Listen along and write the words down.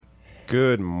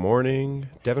Good morning,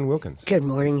 Devin Wilkins. Good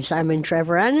morning, Simon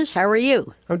Trevoranis. How are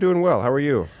you? I'm doing well. How are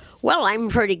you? Well, I'm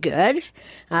pretty good.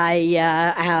 I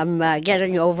am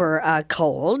getting over a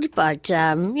cold, but,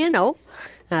 I'm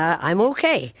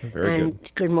okay. Very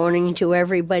and good morning to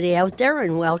everybody out there,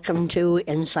 and welcome to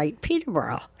Insight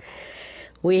Peterborough.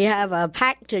 We have a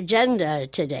packed agenda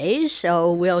today,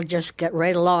 so we'll just get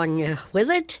right along with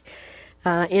it.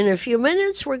 In a few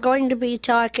minutes, we're going to be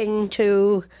talking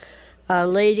to a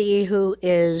lady who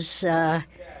is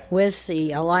with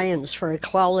the Alliance for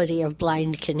Equality of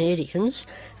Blind Canadians,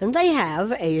 and they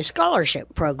have a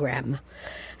scholarship program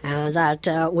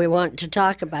that we want to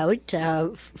talk about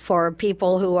for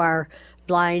people who are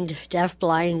blind,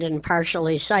 deafblind, and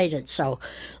partially sighted. So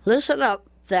listen up,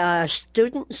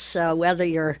 students, whether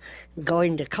you're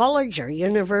going to college or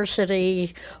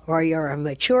university or you're a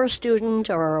mature student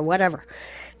or whatever.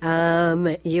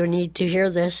 You need to hear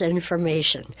this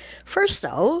information. First,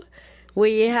 though,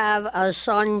 we have a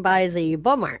song by the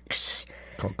Beaumarks.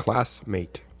 Called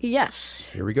Classmate. Yes.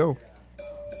 Here we go.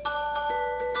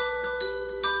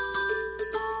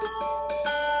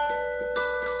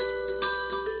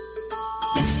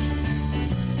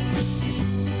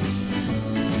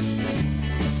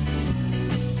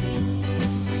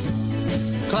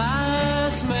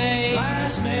 Classmate,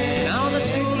 now that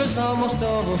school is almost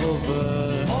over,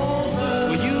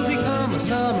 will you become a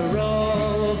summer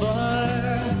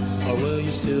rover, or will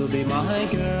you still be my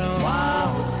girl?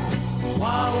 Wow,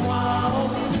 wow, wow.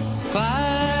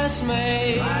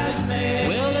 Classmate,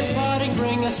 will this parting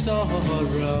bring us sorrow?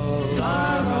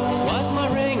 Was my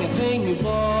ring a thing you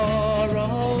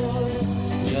borrowed,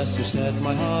 just to set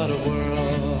my heart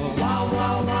a-whirl? Wow,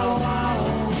 wow, wow, wow.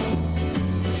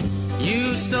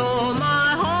 You stole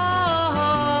my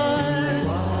heart,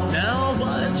 now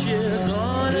what you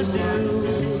gonna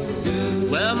do?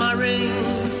 Well, my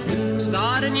ring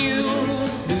starting you,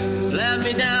 let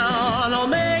me down or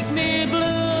make me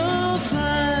blue.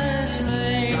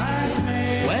 Classmate,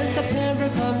 when September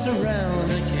comes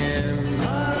around again,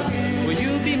 will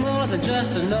you be more than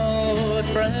just an old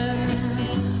friend,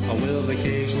 or will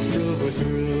vacations prove we're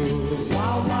through?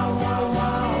 Wow, wow, wow,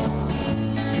 wow.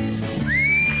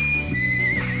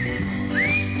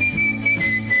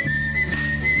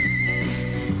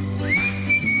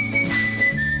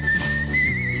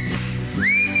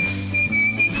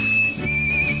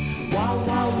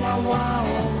 Wow.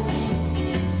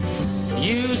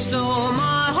 You stole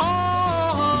my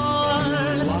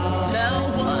heart. Wow. Now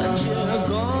what you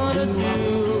gonna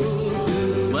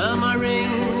do? Well, my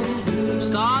ring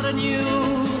started you.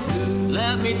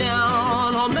 Let me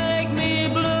down or make me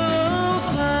blue.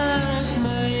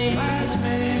 Classmate.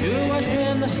 Do I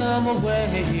spend the summer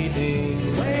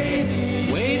waiting,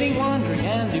 wondering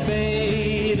and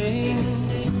debating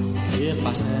if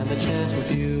I stand a chance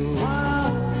with you?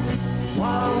 If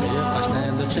I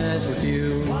stand a chance with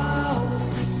you. If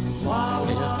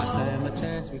I stand a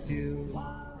chance with you.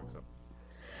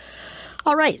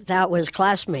 All right, that was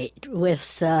Classmate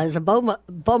with the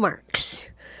Beaumarks,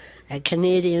 a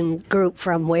Canadian group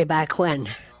from way back when.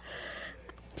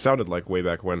 Sounded like way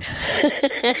back when.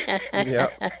 Yeah.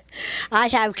 I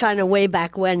have kind of way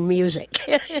back when music.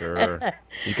 Sure.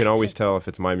 You can always tell if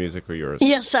it's my music or yours.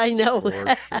 Yes, I know.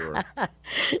 For sure.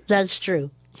 That's true.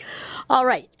 All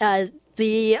right.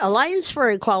 The Alliance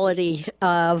for Equality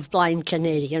of Blind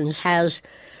Canadians has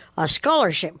a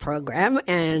scholarship program,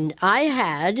 and I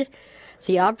had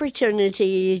the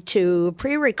opportunity to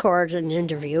pre-record an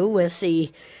interview with the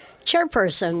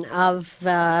chairperson of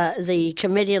the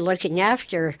committee looking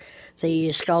after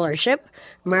the scholarship,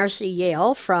 Marcy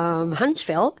Yale from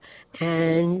Huntsville,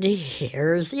 and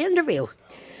here's the interview.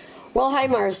 Well, hi,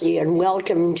 Marcy, and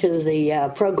welcome to the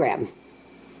program.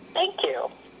 Thank you.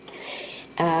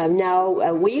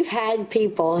 Now, we've had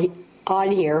people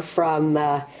on here from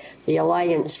the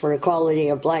Alliance for Equality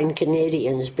of Blind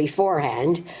Canadians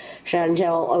beforehand.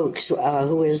 Chantel Oakes,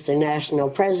 who is the national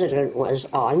president, was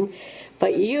on.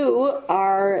 But you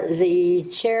are the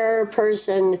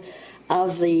chairperson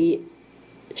of the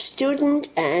Student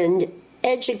and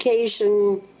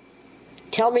Education,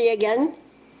 tell me again?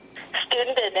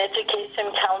 Student and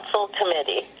Education Council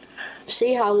Committee.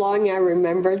 See how long I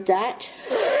remembered that?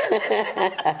 In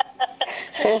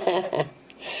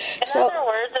other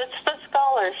words, it's the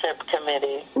scholarship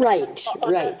committee. Right. So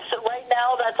right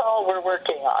now, that's all we're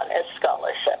working on is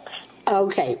scholarships.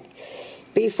 Okay.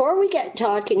 Before we get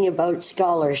talking about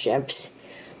scholarships,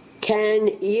 can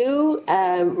you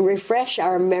refresh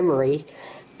our memory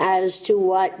as to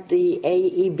what the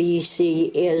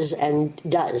AEBC is and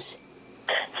does?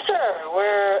 Sure.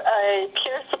 We're a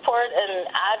peer support and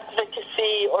advocacy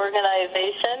advocacy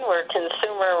organization. We're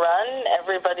consumer-run.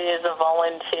 Everybody is a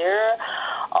volunteer.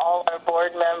 All our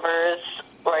board members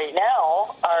right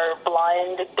now are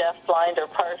blind, deafblind, or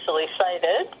partially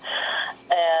sighted,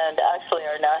 and actually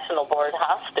our national board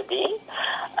has to be.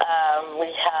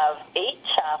 We have 8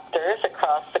 chapters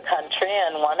across the country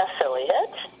and 1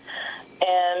 affiliate,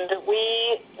 and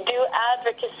we do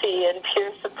advocacy and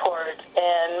peer support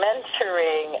and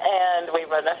mentoring, and we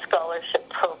run a scholarship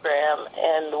program,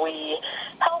 and we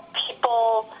help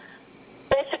people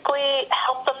basically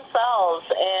help themselves,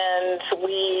 and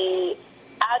we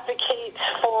advocate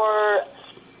for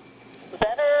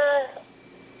better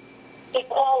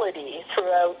equality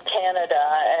throughout Canada,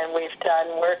 and we've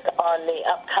done work on the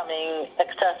upcoming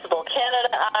Accessible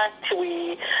Canada Act.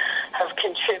 We have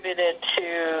contributed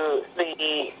to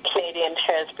the Canadian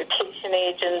Transportation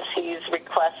Agency's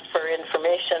request for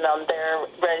information on their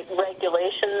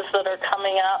regulations that are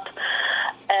coming up,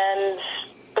 and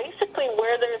basically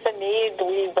where there's a need,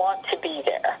 we want to be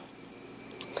there.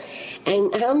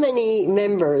 And how many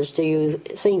members do you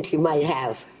think you might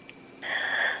have?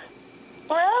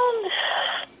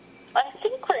 I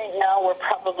think right now we're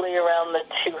probably around the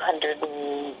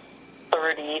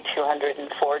 230,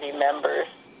 240 members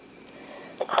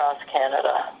across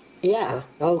Canada. Yeah,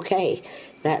 okay.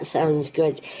 That sounds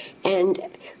good. And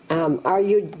are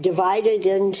you divided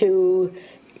into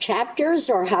chapters,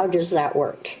 or how does that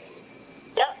work?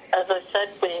 Yeah, as I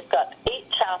said, we've got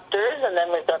 8 chapters, and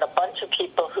then we've got a bunch of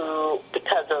people who,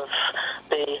 because of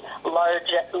the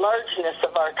largeness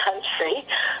of our country,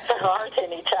 there aren't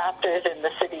any chapters in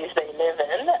the cities they live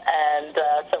in, and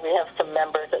so we have some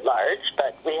members at large,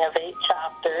 but we have 8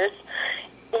 chapters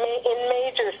in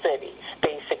major cities,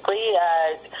 basically.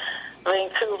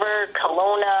 Vancouver,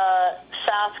 Kelowna,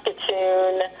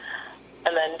 Saskatoon,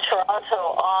 and then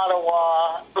Toronto,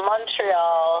 Ottawa,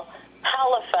 Montreal,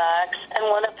 Halifax, and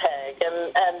Winnipeg.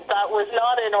 And that was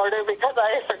not in order because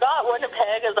I forgot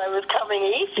Winnipeg as I was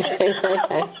coming east.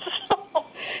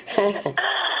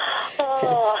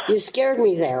 You scared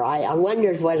me there. I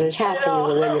wondered what had happened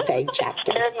to the Winnipeg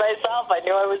chapter. I scared myself. I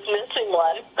knew I was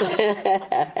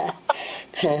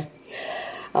missing one.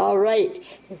 All right.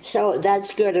 So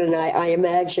that's good, and I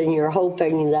imagine you're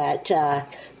hoping that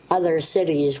other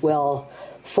cities will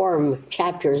form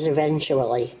chapters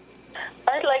eventually.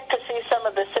 I'd like to see some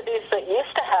of the cities that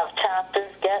used to have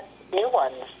chapters get new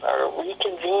ones, or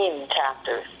reconvene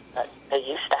chapters that they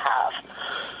used to have.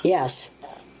 Yes.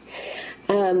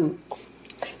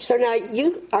 So now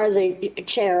you are the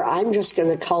chair. I'm just going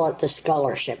to call it the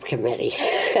Scholarship Committee.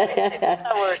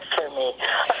 That works for me.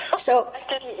 So I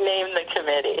didn't name the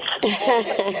committee.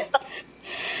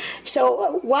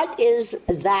 So what is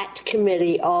that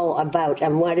committee all about,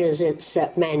 and what is its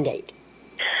mandate?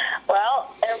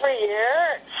 Well, every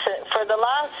year, for the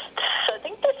last, I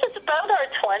think this is about our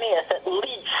 20th, at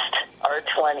least our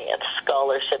 20th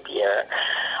scholarship year,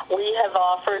 we have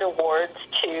offered awards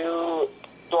to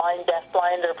blind,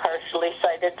 deafblind, or partially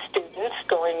sighted students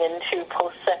going into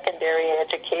post-secondary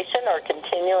education or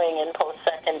continuing in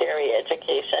post-secondary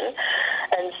education.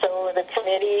 And so the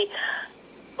committee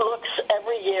looks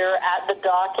every year at the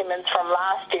documents from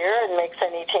last year and makes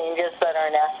any changes that are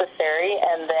necessary.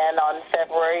 And then on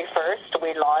February 1st,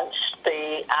 we launched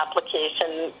the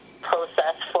application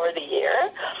process for the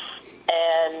year.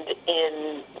 And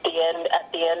at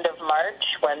the end of March,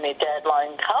 when the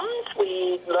deadline comes,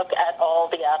 we look at all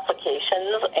the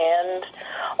applications and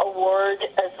award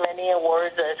as many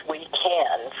awards as we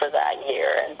can for that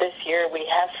year. And this year we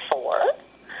have 4.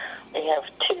 We have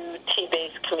 2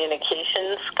 T-based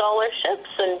communications scholarships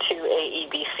and 2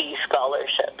 AEBC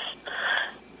scholarships.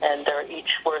 And they're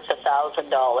each worth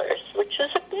 $1,000, which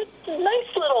is a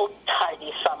nice little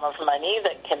tidy sum of money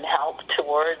that can help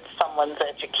towards someone's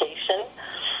education.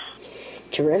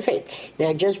 Terrific.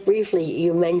 Now, just briefly,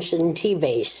 you mentioned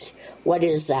T-Base. What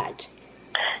is that?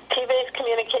 T-Base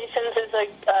Communications is a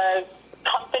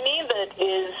company that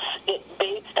is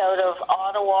based out of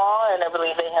Ottawa, and I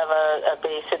believe they have a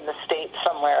base in the States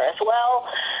somewhere as well.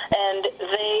 And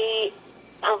they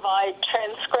provide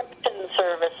transcription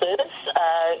services.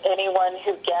 Anyone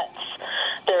who gets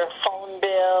their phone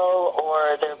bill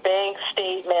or their bank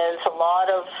statements, a lot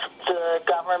of the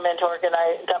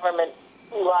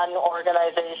government-run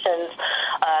organizations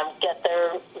get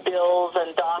their bills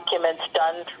and documents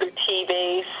done through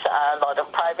T-Base. A lot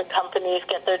of private companies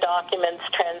get their documents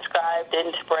transcribed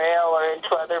into Braille or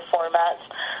into other formats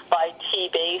by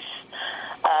T-Base.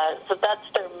 So that's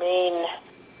their main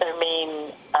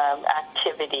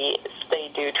activity is they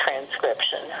do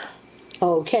transcription.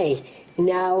 Okay.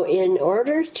 Now, in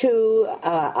order to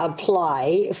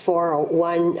apply for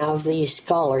one of these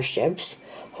scholarships,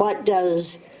 what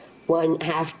does one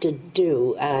have to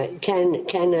do?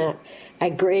 Can a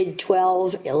grade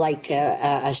 12, like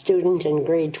a student in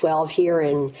grade 12 here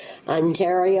in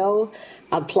Ontario,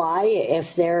 apply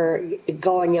if they're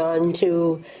going on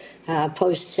to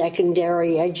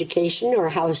post-secondary education, or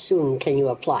how soon can you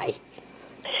apply?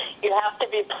 You have to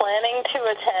be planning to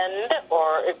attend,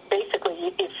 or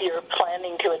basically if you're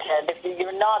planning to attend. If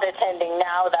you're not attending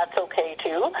now, that's okay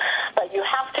too. But you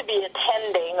have to be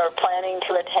attending or planning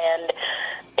to attend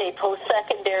a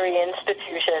post-secondary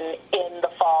institution in the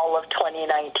fall of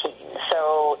 2019.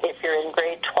 So if you're in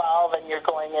grade 12 and you're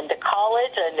going into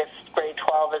college, and if grade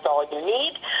 12 is all you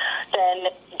need, then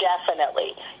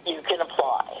definitely you can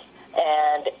apply.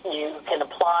 And you can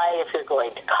apply if you're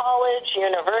going to college,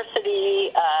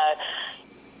 university,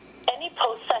 any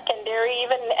post-secondary,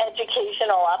 even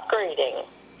educational upgrading.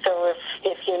 So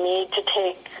if you need to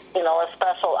take, a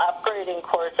special upgrading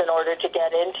course in order to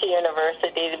get into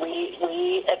university,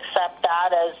 we accept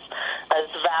that as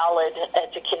valid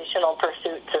educational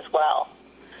pursuits as well.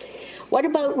 What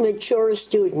about mature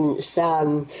students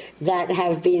that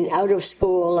have been out of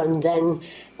school and then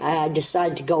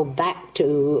decide to go back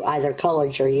to either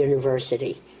college or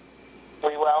university?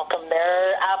 We welcome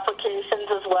their applications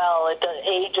as well.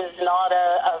 Age is not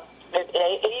a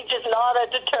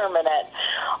determinant.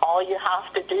 All you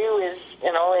have to do is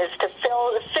to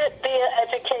fit the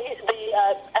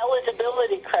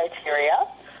eligibility criteria.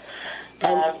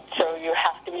 So you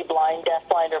have to be blind,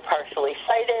 deafblind, or partially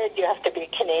sighted. You have to be a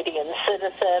Canadian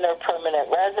citizen or permanent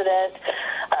resident.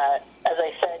 As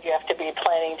I said, you have to be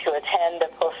planning to attend a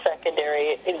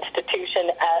post-secondary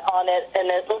institution on an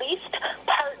at least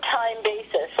part-time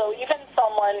basis. So even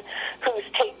someone who's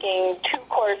taking 2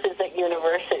 courses at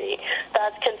university,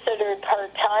 that's considered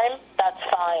part-time, that's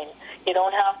fine. You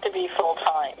don't have to be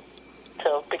full-time.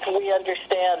 So because we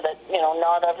understand that,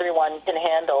 not everyone can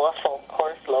handle a full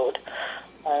course load.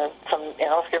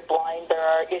 If you're blind, there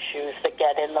are issues that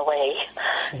get in the way,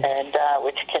 and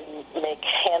which can make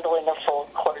handling a full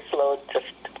course load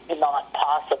just not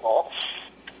possible.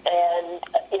 And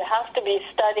you have to be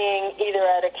studying either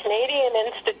at a Canadian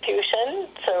institution,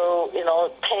 so,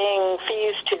 paying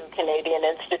fees to a Canadian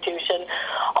institution,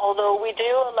 although we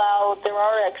do allow, there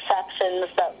are exceptions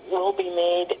that will be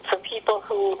made for people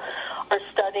who are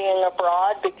studying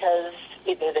abroad because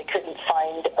either they couldn't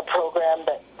find a program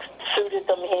that suited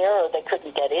them here, or they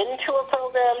couldn't get into a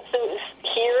program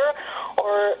here,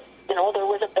 or there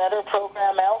was a better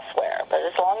program elsewhere. But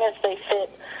as long as they fit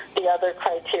the other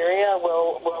criteria,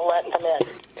 we'll let them in.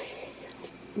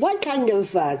 What kind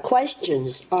of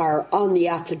questions are on the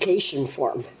application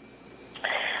form?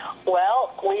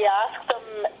 Well, we ask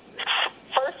them,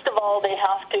 first of all, they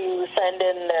have to send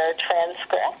in their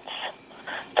transcripts.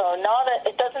 So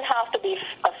it doesn't have to be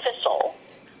official,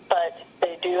 but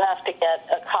they do have to get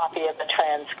a copy of the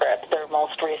transcript, their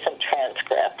most recent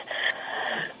transcript.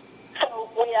 So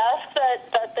we ask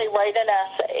that they write an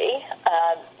essay,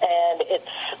 and it's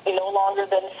no longer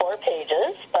than 4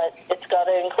 pages, but it's got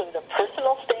to include a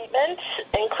personal statement,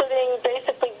 including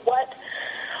basically what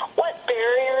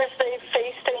barriers they've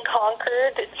faced and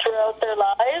conquered throughout their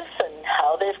lives and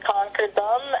how they've conquered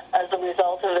them as a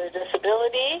result of their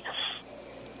disability.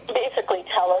 Basically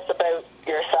tell us about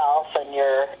yourself and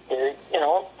your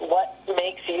what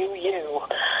makes you you.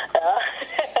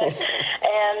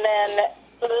 And then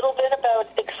a little bit about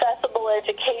accessible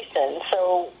education.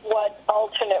 So what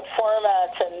alternate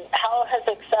formats and how has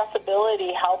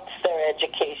accessibility helped their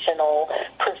educational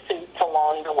pursuits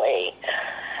along the way?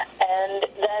 And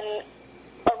then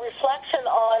a reflection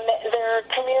on their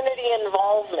community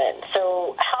involvement.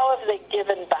 So how have they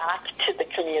given back to the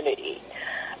community?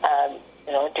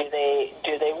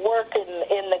 Do they work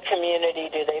in the community?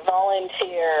 Do they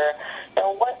volunteer?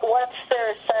 What's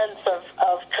their sense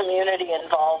of community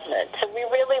involvement? So we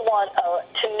really want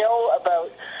to know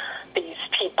about these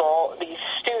people, these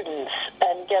students,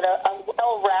 and get a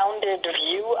well-rounded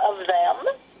view of them.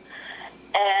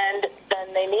 And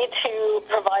then they need to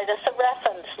provide us a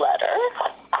reference letter.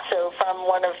 So from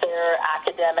one of their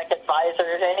academic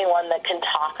advisors, anyone that can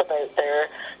talk about their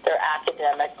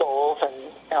academic goals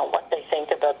and what they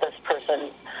think about this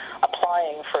person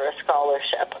applying for a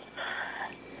scholarship.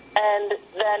 And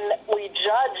then we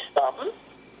judge them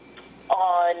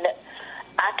on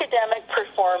academic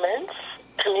performance,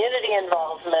 community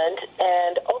involvement,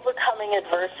 and overcoming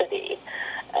adversity.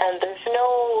 And there's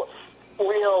no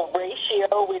real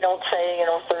ratio. We don't say,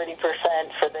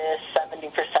 30% for this,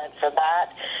 70% for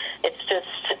that. It's just,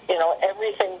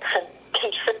 everything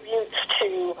contributes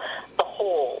to the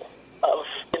whole of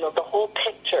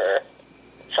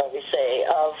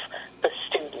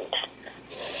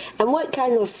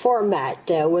kind of format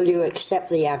will you accept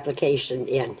the application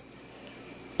in?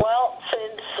 Well,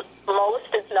 since most,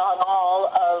 if not all,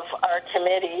 of our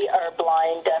committee are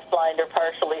blind, deafblind, or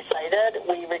partially sighted,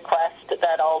 we request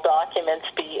that all documents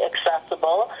be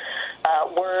accessible.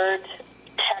 Word,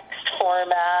 text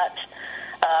format.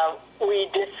 We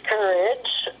discourage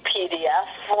PDF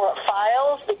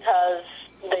files because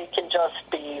they can just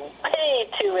be way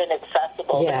too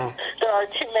inaccessible. Yeah. There are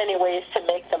too many ways to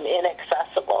make them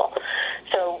inaccessible.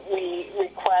 So we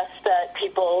request that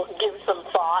people give some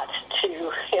thought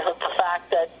to the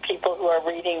fact that people who are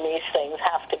reading these things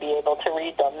have to be able to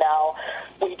read them. Now,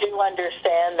 we do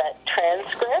understand that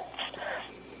transcripts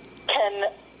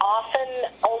can often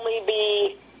only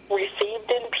be received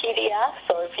in PDF,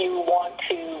 so if you want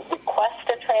to request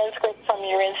a transcript from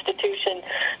your institution,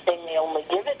 they may only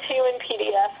give it to you in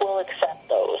PDF. We'll accept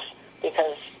those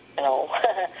because,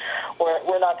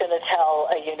 we're not going to tell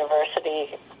a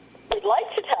university. We'd like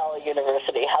to tell a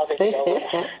university how to deal with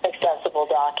accessible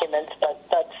documents, but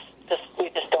we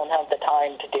just don't have the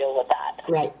time to deal with that.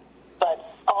 Right. But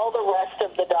all the rest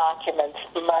of the documents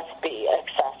must be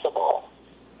accessible.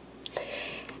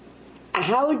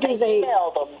 How do they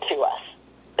email them to us,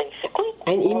 basically?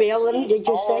 And email them, did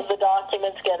you say? All of the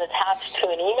documents get attached to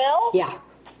an email. Yeah.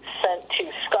 Sent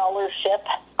to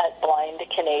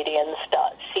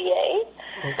scholarship@blindcanadians.ca.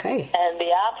 Okay. And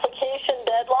the application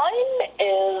deadline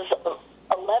is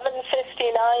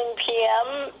 11:59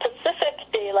 p.m. Pacific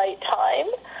Daylight Time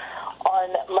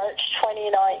on March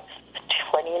 29th,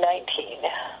 2019.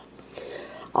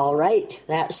 All right.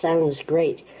 That sounds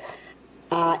great.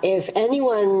 If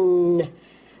anyone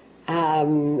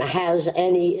has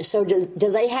any, so do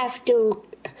they have to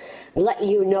let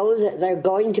you know that they're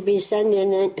going to be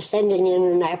sending in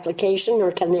an application,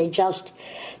 or can they just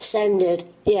send it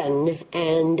in?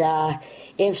 And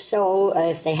if so,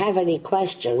 if they have any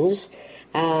questions,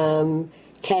 can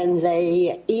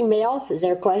they email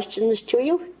their questions to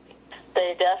you?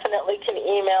 They definitely can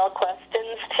email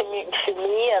questions to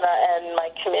me and my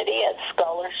committee at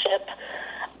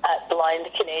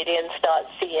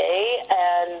scholarship@blindcanadians.ca,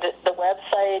 and the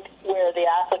website where the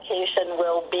application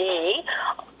will be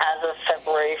as of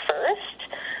February 1st.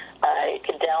 You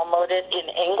can download it in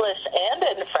English and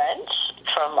in French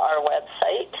from our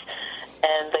website,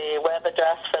 and the web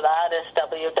address for that is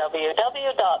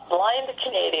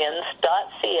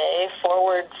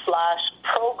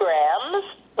www.blindcanadians.ca/programs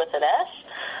with an S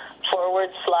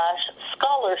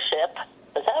 /scholarship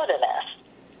without an S.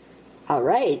 All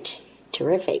right.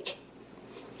 Terrific.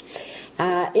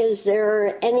 Is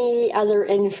there any other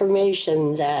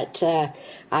information that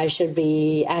I should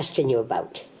be asking you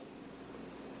about?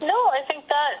 No, I think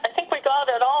we got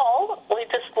it all. We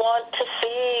just want to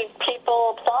see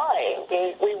people apply.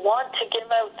 We want to give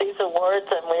out these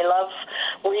awards, and we love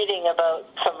reading about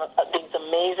some of these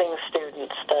amazing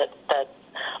students that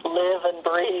live and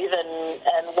breathe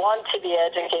and want to be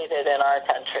educated in our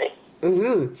country.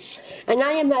 Mm-hmm. And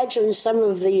I imagine some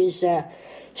of these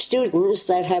students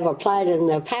that have applied in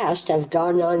the past have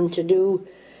gone on to do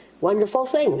wonderful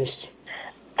things.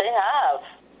 They have,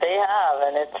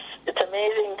 and it's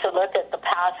amazing to look at the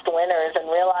past winners and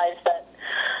realize that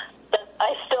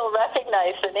I still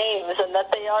recognize the names and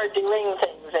that they are doing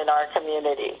things in our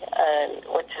community, and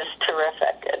which is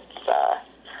terrific. It's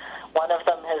one of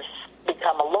them has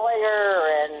become a lawyer,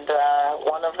 and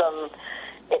one of them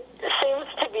it seems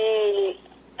to be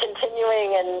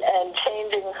continuing and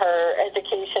changing her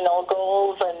educational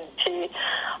goals, and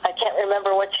I can't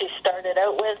remember what she started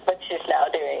out with, but she's now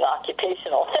doing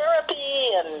occupational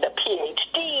therapy and a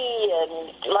PhD,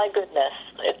 and my goodness,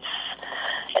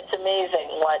 it's amazing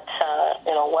what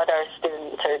our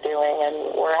students are doing,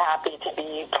 and we're happy to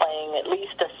be playing at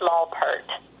least a small part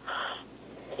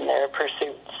in their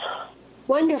pursuits.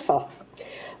 Wonderful.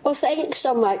 Well, thanks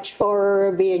so much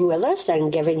for being with us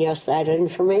and giving us that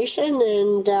information,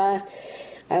 and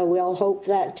we'll hope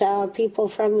that people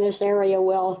from this area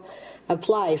will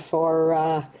apply for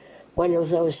one of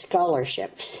those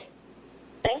scholarships.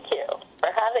 Thank you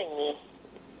for having me.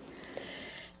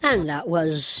 And that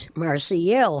was Marcy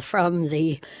Yale from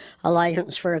the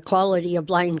Alliance for Equality of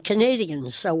Blind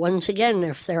Canadians. So once again,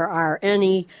 if there are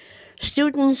any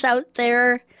students out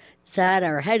there that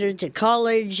are headed to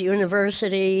college,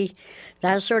 university,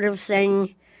 that sort of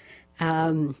thing,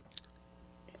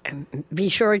 be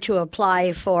sure to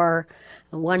apply for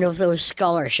one of those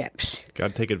scholarships. Got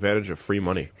to take advantage of free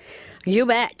money. You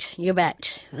bet.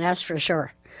 That's for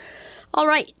sure. All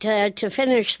right, to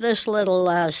finish this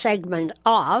little segment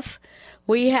off,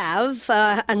 we have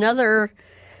another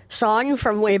song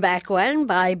from way back when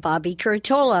by Bobby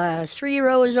Curtola, 3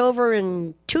 rows over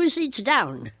and 2 seats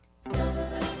down.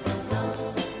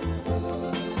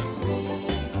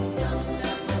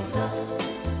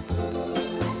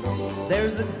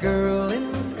 There's a girl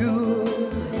in school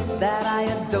that I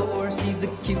adore. She's a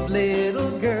cute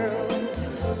little girl,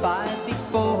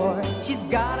 5'4". She's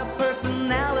got a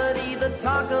personality, the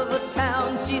talk of the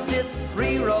town. She sits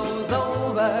 3 rows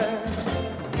over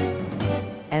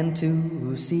and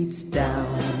 2 seats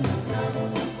down.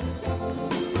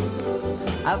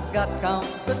 I've got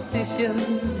competition,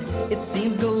 it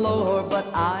seems galore, but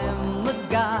I'm the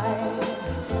guy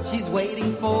she's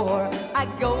waiting for. I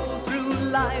go through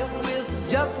life with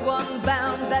just one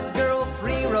bound, that girl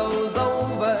 3 rows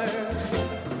over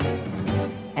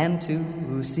and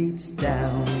 2 seats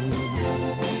down.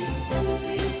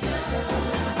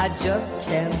 I just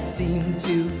can't seem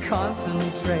to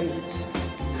concentrate,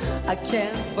 I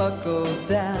can't buckle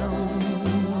down.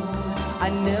 I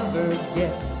never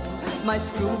get my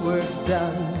schoolwork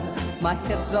done, my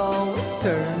head's always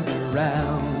turned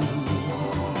around.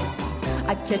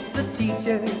 I catch the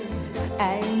teacher's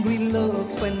angry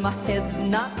looks when my head's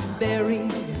not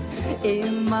buried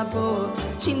in my books.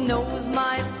 She knows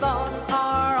my thoughts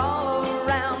are all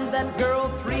around, that girl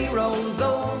 3 rows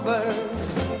over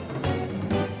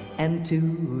and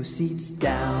 2 seats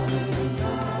down.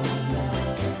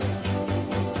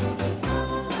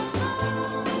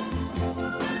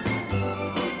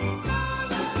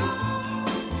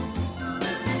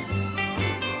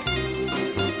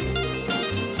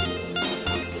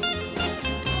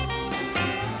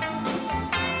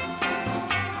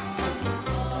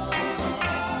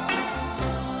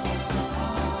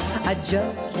 I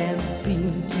just can't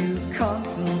seem to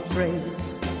concentrate,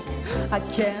 I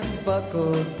can't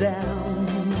buckle down.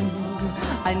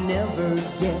 I never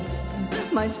get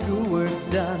my schoolwork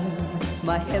done,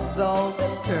 my head's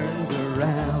always turned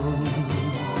around.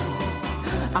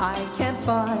 I can't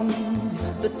find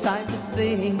the time to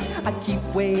think, I keep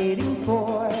waiting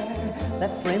for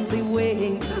that friendly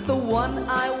wing, the one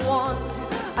I want,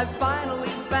 I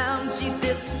finally found. She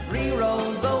sits 3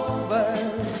 rows over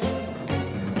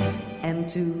and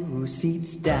 2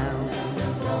 seats down.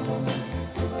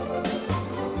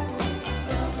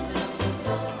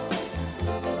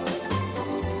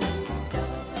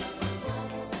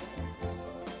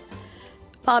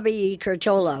 Bobby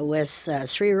Curtola with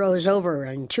 3 rows over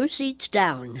and 2 seats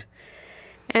down.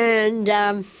 And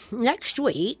next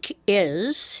week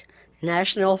is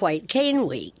National White Cane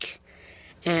Week.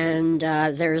 And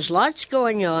there's lots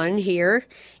going on here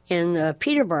in the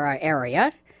Peterborough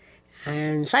area.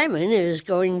 And Simon is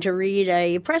going to read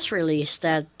a press release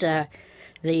that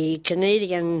the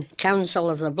Canadian Council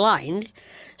of the Blind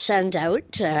sent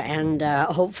out, and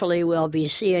hopefully we'll be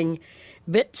seeing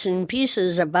bits and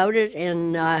pieces about it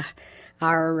in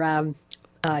our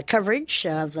coverage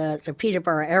of the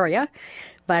Peterborough area.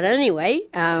 But anyway,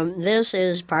 this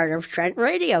is part of Trent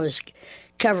Radio's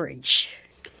coverage.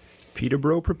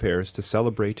 Peterborough prepares to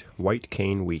celebrate White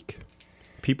Cane Week.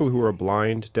 People who are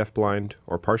blind, deafblind,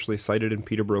 or partially sighted in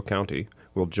Peterborough County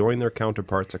will join their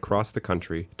counterparts across the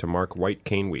country to mark White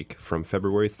Cane Week from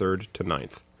February 3rd to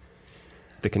 9th.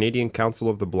 The Canadian Council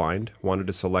of the Blind wanted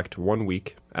to select 1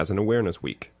 week as an awareness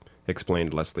week,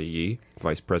 explained Leslie Yee,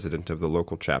 Vice President of the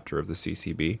local chapter of the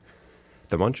CCB.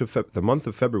 The month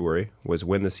of February was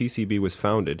when the CCB was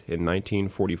founded in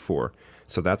 1944,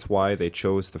 so that's why they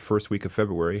chose the first week of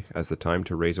February as the time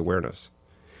to raise awareness.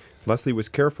 Leslie was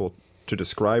careful to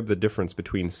describe the difference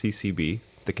between CCB,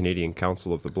 the Canadian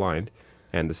Council of the Blind,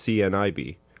 and the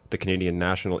CNIB, the Canadian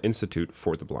National Institute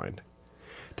for the Blind.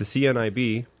 The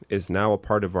CNIB is now a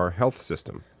part of our health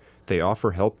system. They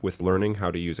offer help with learning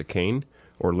how to use a cane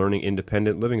or learning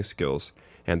independent living skills,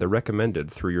 and they're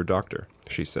recommended through your doctor,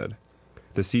 she said.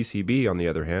 The CCB, on the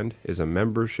other hand, is a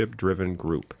membership-driven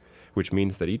group, which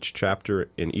means that each chapter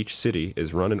in each city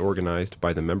is run and organized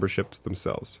by the memberships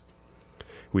themselves.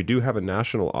 We do have a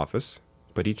national office,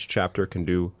 but each chapter can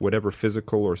do whatever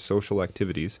physical or social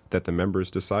activities that the members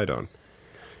decide on.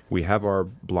 We have our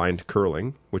blind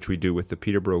curling, which we do with the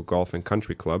Peterborough Golf and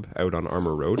Country Club out on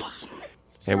Armour Road.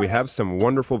 And we have some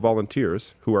wonderful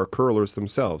volunteers who are curlers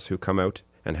themselves who come out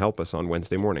and help us on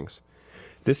Wednesday mornings.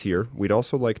 This year, we'd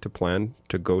also like to plan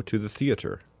to go to the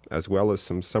theater, as well as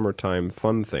some summertime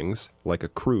fun things like a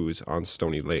cruise on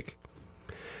Stony Lake.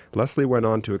 Leslie went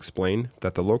on to explain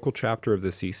that the local chapter of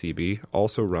the CCB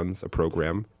also runs a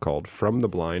program called From the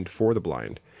Blind for the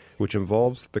Blind, which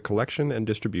involves the collection and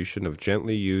distribution of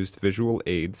gently used visual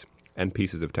aids and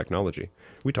pieces of technology.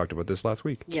 We talked about this last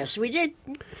week. Yes, we did.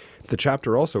 The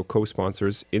chapter also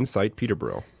co-sponsors Insight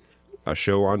Peterborough, a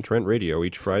show on Trent Radio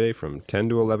each Friday from 10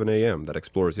 to 11 a.m. that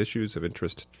explores issues of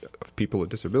interest of people with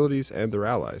disabilities and their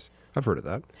allies. I've heard of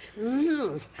that.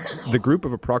 Mm-hmm. The group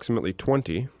of approximately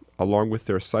 20, along with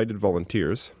their sighted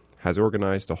volunteers, has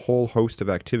organized a whole host of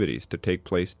activities to take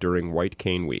place during White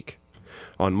Cane Week.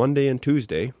 On Monday and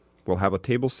Tuesday, we'll have a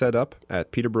table set up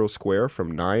at Peterborough Square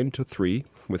from 9 to 3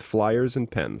 with flyers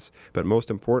and pens, but most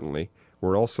importantly,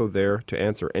 we're also there to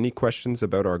answer any questions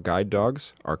about our guide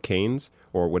dogs, our canes,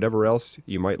 or whatever else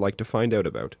you might like to find out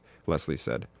about, Leslie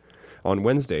said. On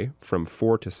Wednesday, from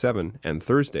 4 to 7, and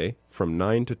Thursday, from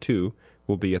 9 to 2,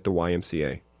 we'll be at the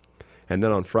YMCA. And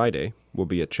then on Friday, we'll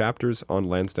be at Chapters on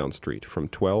Lansdowne Street from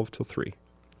 12 till 3.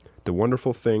 The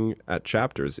wonderful thing at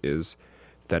Chapters is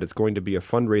that it's going to be a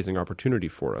fundraising opportunity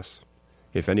for us.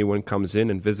 If anyone comes in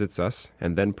and visits us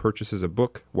and then purchases a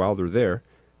book while they're there,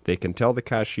 they can tell the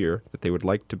cashier that they would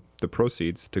like the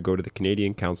proceeds to go to the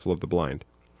Canadian Council of the Blind,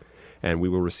 and we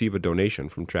will receive a donation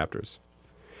from Chapters.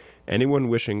 Anyone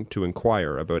wishing to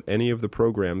inquire about any of the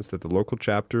programs that the local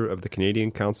chapter of the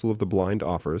Canadian Council of the Blind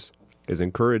offers is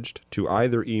encouraged to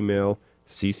either email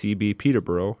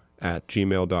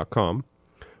ccbpeterborough@gmail.com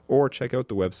or check out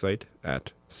the website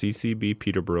at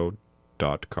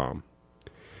ccbpeterborough.com.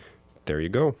 There you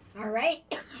go. All right.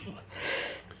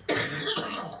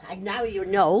 And now you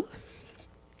know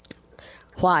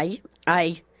why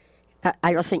I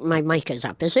don't think my mic is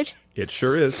up, is it? It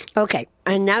sure is. Okay.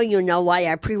 And now you know why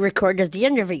I pre-recorded the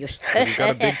interviews. You got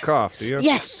a big cough, do you?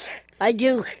 Yes, I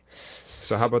do.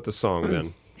 So how about the song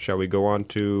then? Shall we go on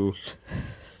to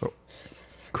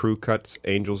Crew Cut's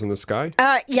Angels in the Sky?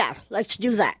 Yeah, let's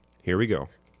do that. Here we go.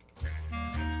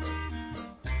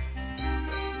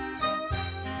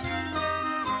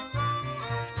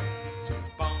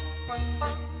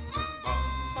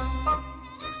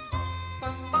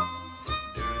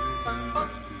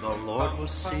 The Lord will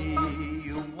see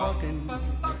you walking,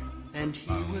 and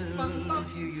He will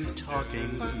hear you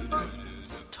talking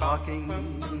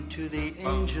to the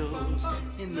angels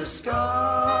in the sky.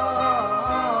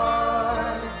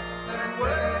 And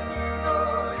when you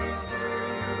know He's near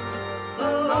you,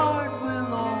 the Lord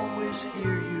will always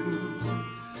hear you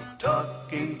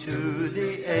talking to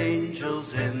the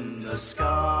angels in the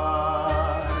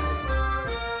sky.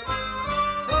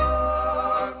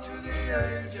 Talk to the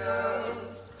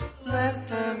angels, let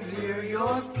them hear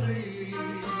your plea.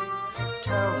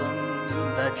 Tell them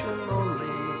that you're lonely.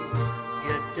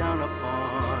 Get down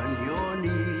upon your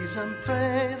knees and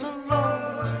pray. The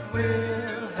Lord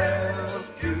will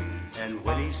help you. And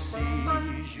when He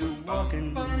sees you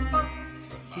walking,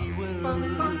 He will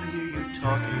hear you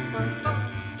talking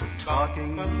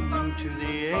to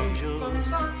the angels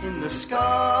in the sky.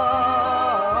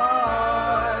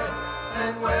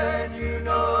 And when you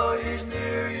know He's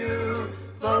near you,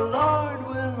 the Lord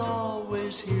will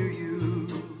always hear you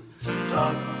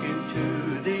talking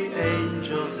to the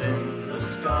angels in the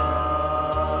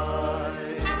sky.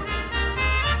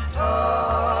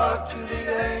 Talk to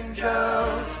the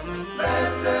angels,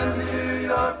 let them hear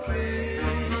your plea.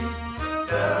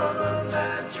 Tell them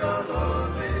that you're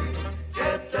lonely.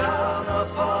 Get down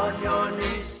upon your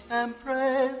knees and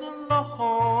pray. The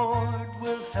Lord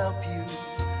will help you.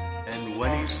 And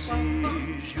when He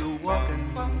sees you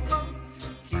walking,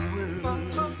 He will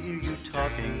hear you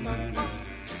talking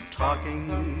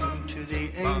to the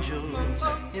angels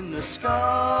in the sky.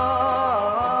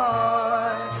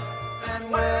 And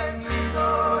when you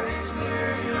know He's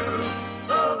near you,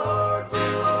 the Lord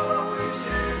will always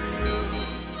hear you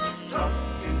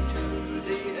talking to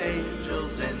the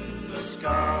angels in the sky.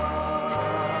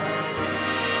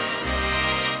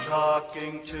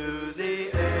 Talking to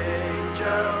the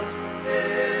angels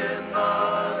in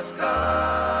the sky.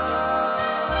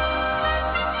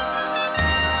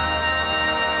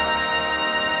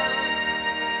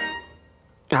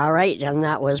 All right, and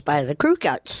that was by the Crew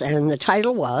Cuts, and the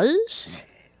title was?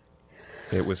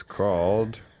 It was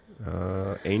called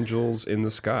Angels in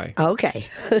the Sky. Okay.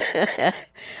 I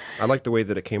like the way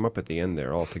that it came up at the end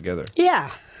there all together.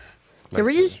 Yeah. The Nice.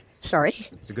 reason, sorry.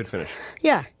 It's a good finish.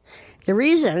 Yeah. The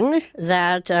reason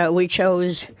that we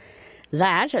chose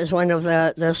that as one of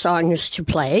the songs to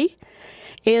play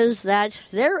is that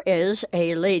there is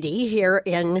a lady here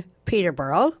in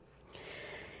Peterborough,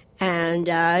 and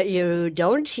you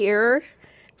don't hear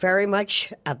very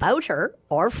much about her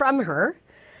or from her,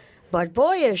 but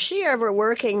boy, is she ever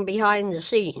working behind the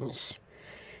scenes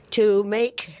to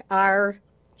make our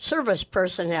service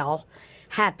personnel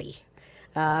happy.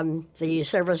 The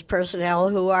service personnel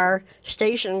who are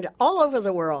stationed all over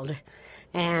the world.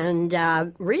 And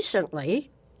recently,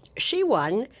 she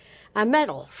won a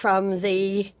medal from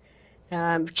the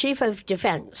Chief of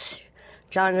Defense,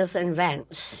 Jonathan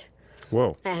Vance,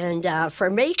 Whoa. and for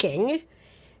making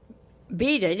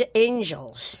beaded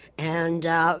angels. And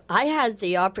I had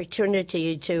the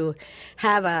opportunity to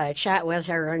have a chat with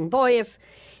her, and boy,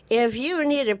 if you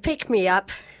need a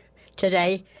pick-me-up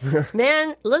today,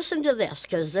 man, listen to this,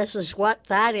 because this is what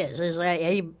that is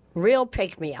a real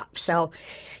pick-me-up. So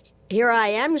here I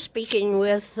am speaking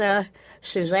with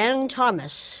Suzanne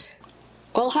Thomas.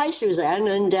 Well, hi, Suzanne,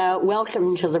 and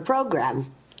welcome to the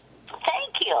program.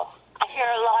 Thank you. I hear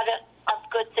a lot of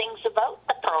good things about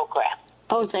the program.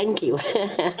 Oh, thank you.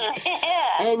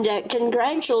 Yeah. And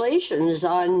congratulations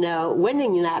on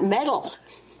winning that medal.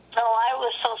 Oh, I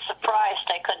was so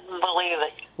surprised I couldn't believe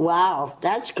it. Wow,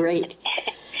 that's great.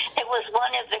 It was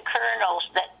one of the colonels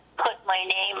that put my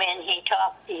name in.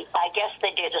 I guess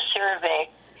they did a survey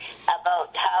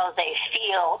about how they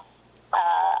feel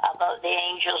about the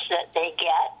angels that they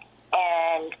get.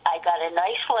 And I got a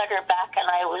nice letter back, and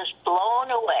I was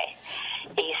blown away.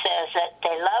 He says that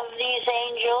they love these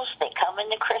angels. They come in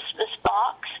the Christmas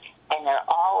box, and they're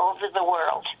all over the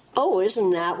world. Oh,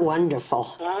 isn't that wonderful?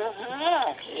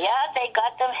 Mm-hmm. Yeah, they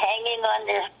got them hanging on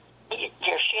their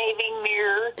shaving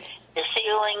mirror, the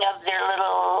ceiling of their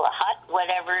little hut,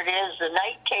 whatever it is, the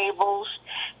night tables,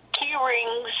 key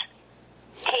rings,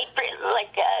 paper,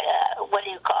 like, what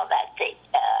do you call that thing?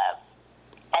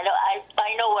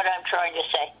 I know what I'm trying to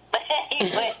say. But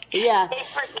anyway, Yeah.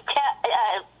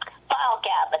 File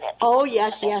cabinet. Oh,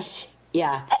 yes, yeah.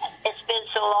 It's been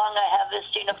so long I haven't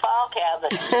seen a file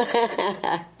cabinet.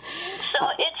 So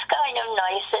it's kind of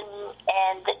nice, and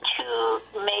the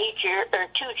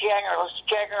two generals,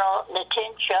 General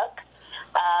Natinchuk,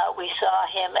 we saw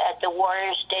him at the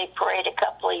Warriors' Day Parade a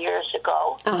couple of years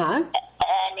ago, Uh-huh.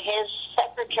 and his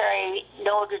secretary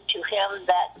noted to him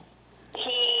that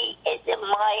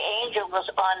my angel was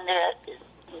on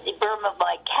the brim of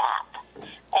my cap,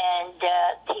 and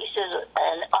he says,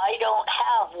 and I don't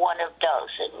have one of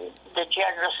those, and the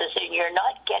general says, and you're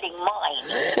not getting mine.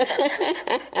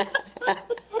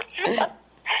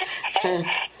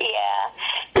 Yeah,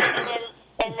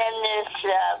 and then this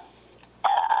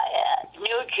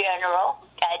new general,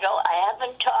 I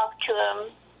haven't talked to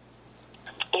him.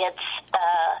 It's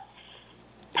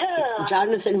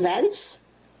Jonathan Vance?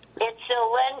 It's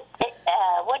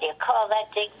what do you call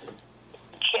that thing?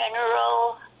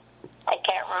 General, I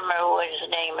can't remember what his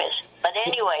name is. But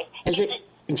anyway. Is it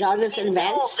Jonathan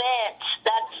Vance? Oh,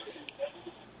 Vance.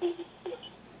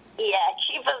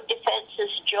 Chief of Defense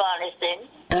is Jonathan.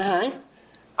 Uh-huh.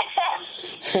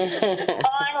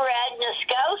 Conrad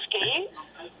Niskowski.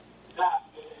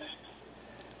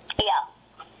 Yeah.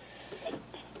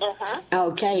 Mm-hmm.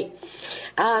 Okay.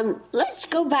 Let's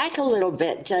go back a little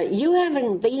bit. You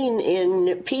haven't been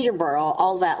in Peterborough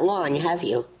all that long, have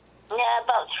you? Yeah,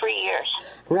 about 3 years.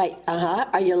 Right. Uh-huh.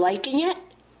 Are you liking it?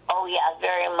 Oh, yeah,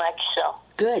 very much so.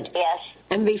 Good. Yes.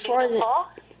 And before Beautiful.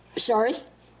 Sorry?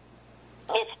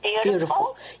 It's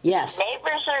beautiful. Yes.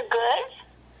 Neighbors are good.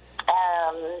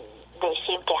 They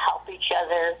seem to help each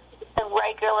other in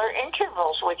regular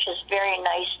intervals, which is very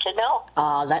nice to know.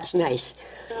 Oh, that's nice.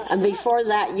 And before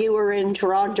that, you were in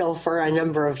Toronto for a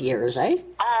number of years, eh?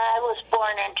 I was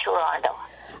born in Toronto.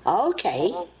 Okay.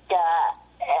 And,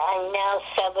 I'm now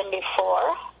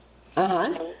 74. Uh-huh.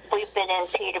 We've been in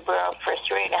Peterborough for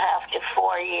 3.5 to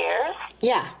 4 years.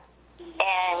 Yeah.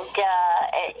 And,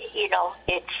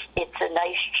 it's a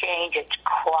nice change. It's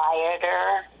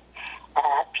quieter.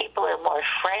 People are more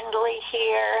friendly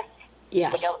here.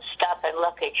 Yes. They don't stop and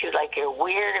look at you like you're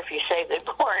weird if you say good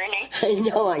morning. I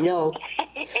know.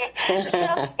 So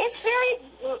it's very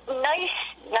nice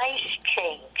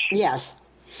change. Yes.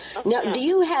 Now, do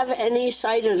you have any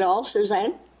sight at all,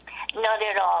 Suzanne? Not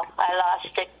at all. I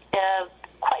lost it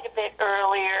quite a bit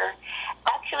earlier.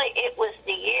 Actually, it was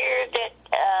the year that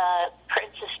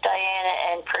Princess Diana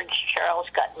and Prince Charles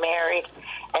got married,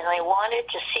 and I wanted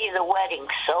to see the wedding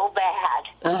so bad.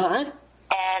 Uh-huh.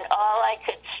 And all I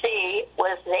could see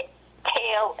was the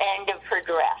tail end of her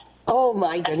dress. Oh,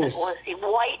 my goodness. It was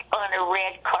white on a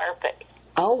red carpet.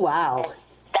 Oh, wow.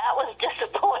 That was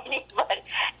disappointing, but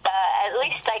at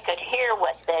least I could hear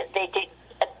what they did.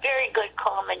 A very good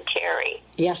commentary.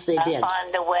 Yes, they did.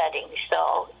 On the wedding.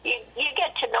 So you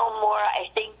get to know more, I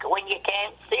think, when you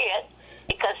can't see it,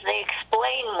 because they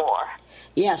explain more.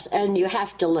 Yes, and you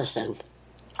have to listen.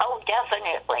 Oh,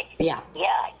 definitely. Yeah.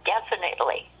 Yeah,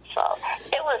 definitely. So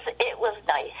it was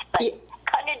nice, but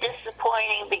kind of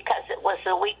disappointing because it was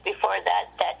the week before that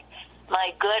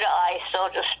my good eye, so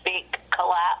to speak,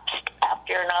 collapsed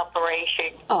after an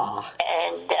operation. Oh.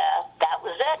 And that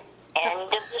was it. End of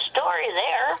the story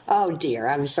there. Oh, dear.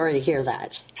 I'm sorry to hear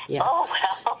that. Yeah. Oh,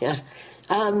 well. Yeah.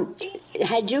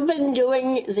 Had you been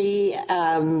doing the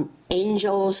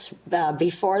angels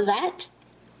before that?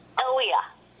 Oh, yeah.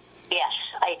 Yes,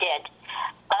 I did.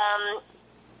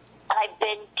 I've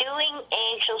been doing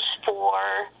angels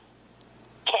for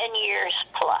 10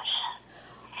 plus.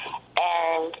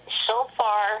 And so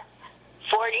far,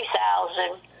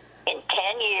 40,000 in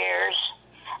 10 years.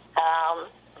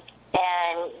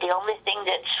 And the only thing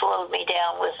that slowed me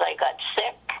down was I got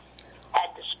sick,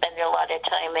 had to spend a lot of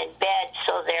time in bed,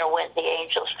 so there went the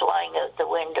angels flying out the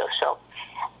window. So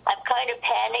I'm kind of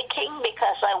panicking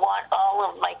because I want all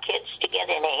of my kids to get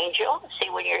an angel. See,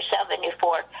 when you're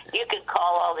 74, you can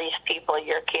call all these people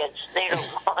your kids. They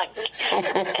don't mind.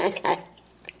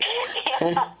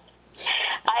 Yeah.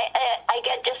 I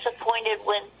get disappointed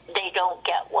when they don't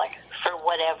get one for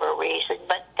whatever reason,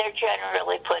 but they're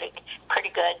generally pretty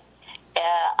good.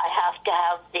 I have to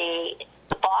have the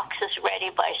boxes ready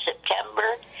by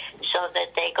September so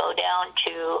that they go down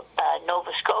to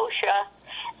Nova Scotia.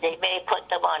 They may put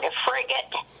them on a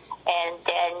frigate, and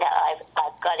then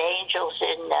I've got angels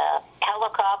in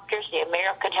helicopters, the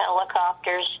American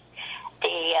helicopters,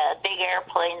 the big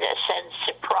airplane that sends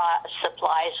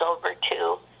supplies over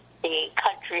to the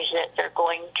countries that they're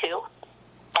going to.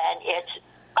 And it's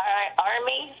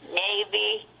Army,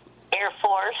 Navy, Air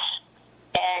Force,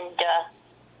 and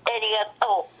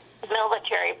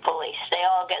military police. They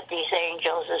all get these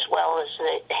angels as well as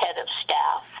the head of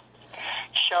staff.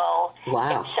 So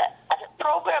wow. It's a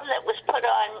program that was put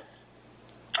on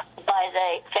by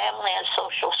the Family and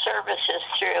Social Services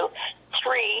through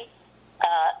three,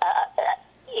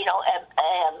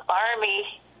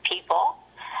 Army people.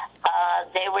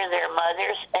 They were their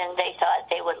mothers, and they thought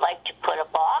they would like to put a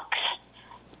box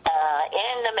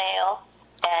in the mail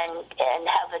and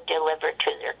have it delivered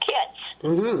to their kids.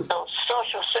 Mm-hmm. So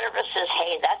social services,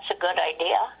 hey, that's a good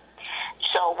idea.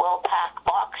 So we'll pack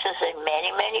boxes, and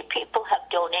many, many people have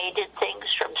donated things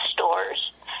from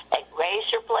stores, like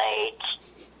razor blades,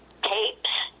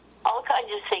 tapes, all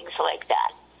kinds of things like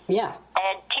that. Yeah.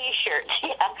 And T-shirts,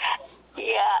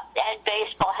 yeah, and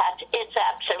baseball hats. It's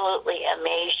absolutely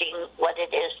amazing what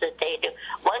it is that they do.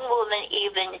 One woman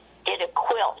even did a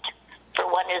quilt for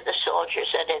one of the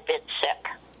soldiers that had been sick.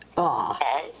 Aw.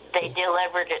 And they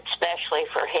delivered it specially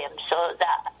for him. So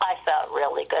that I felt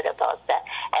really good about that.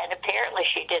 And apparently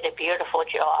she did a beautiful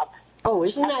job. Oh,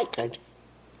 isn't that good?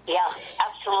 Yeah,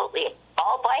 absolutely.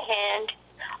 All by hand,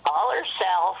 all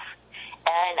herself.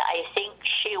 And I think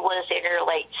she was in her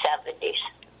late 70s.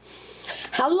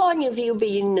 How long have you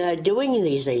been doing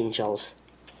these angels?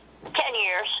 10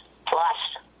 years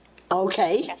plus.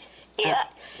 Okay. Yeah.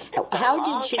 How a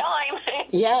long did you? time.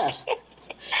 Yes.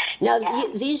 Now Yeah.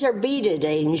 these are beaded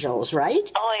angels,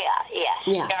 right? Oh yeah, yes.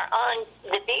 Yeah.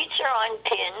 The beads are on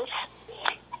pins,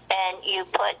 and you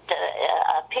put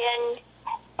a pin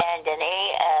and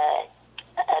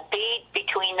a bead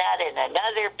between that and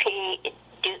another bead.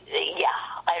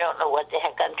 I don't know what the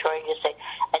heck I'm trying to say.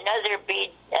 Another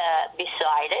bead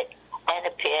beside it, and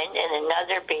a pin, and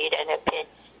another bead and a pin,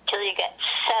 till you get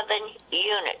 7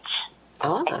 units.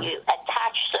 Ah. And you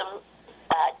attach them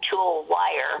to a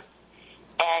wire,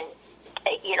 and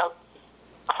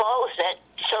close it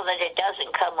so that it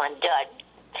doesn't come undone.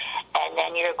 And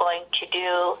then you're going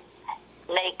to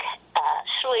make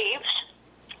sleeves,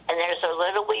 and there's a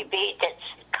little wee bead that's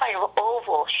kind of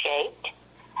oval shaped,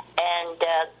 and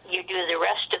you do the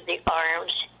rest of the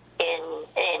arms in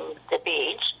the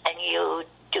beads, and you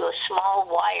do a small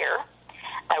wire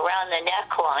around the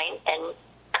neckline and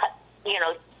cut,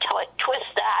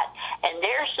 twist that, and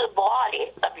there's the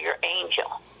body of your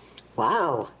angel.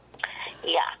 Wow.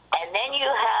 Yeah, and then you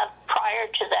have, prior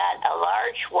to that, a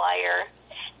large wire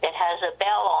that has a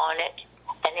bell on it,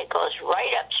 and it goes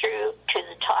right up through to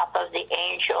the top of the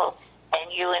angel,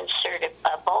 and you insert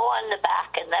a bow on the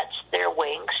back, and that's their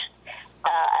wings,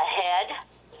 a head,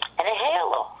 and a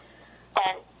halo,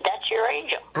 and that's your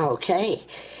angel. Okay.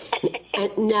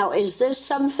 And now, is this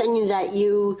something that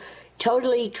you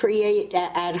totally create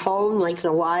at home, like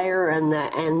the wire and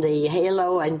the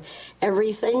halo and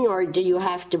everything, or do you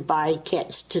have to buy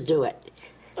kits to do it?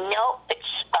 No,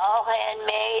 it's all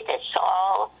handmade. It's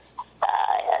all,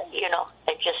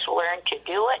 I just learned to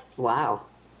do it. Wow.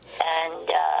 And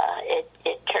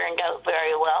it turned out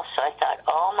very well, so I thought,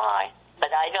 oh my.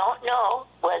 But I don't know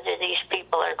whether these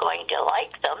people are going to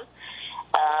like them,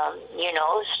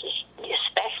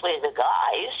 especially the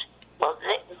guys. Well,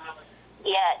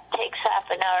 it takes half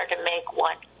an hour to make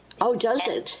one. Oh, does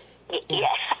it?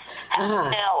 Yes, half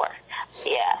an hour.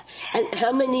 Yeah. And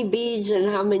how many beads and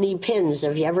how many pins?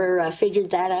 Have you ever figured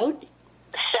that out?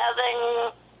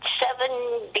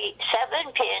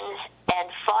 Seven pins and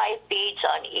 5 beads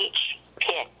on each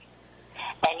pin.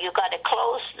 And you've got to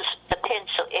close the pin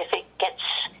so if it gets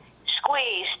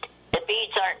squeezed, the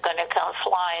beads aren't going to come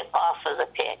flying off of the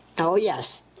pin. Oh,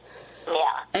 yes.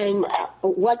 Yeah. And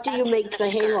what do you make the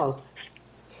halo?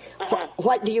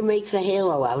 What do you make the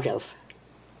halo out of?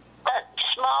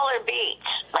 Smaller beads.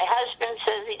 My husband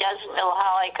says he doesn't know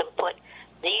how I can put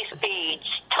these beads,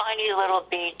 tiny little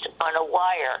beads, on a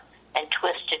wire and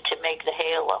twist it to make the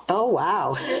halo. Oh,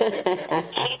 wow. He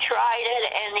tried it,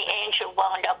 and the angel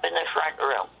wound up in the front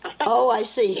room. Oh, I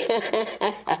see.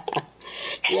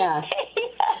 Yeah.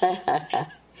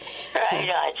 Right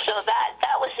on. So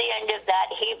that was the end of that.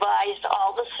 He buys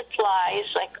all the supplies,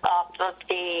 like off of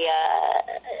the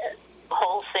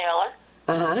wholesaler.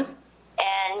 Uh-huh.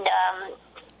 And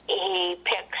he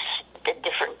picks the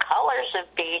different colors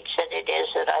of beads that it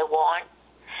is that I want,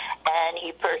 and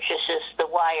he purchases the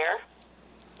wire.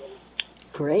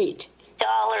 Great.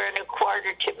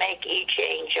 $1.25 to make each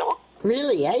angel.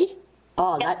 Really, eh?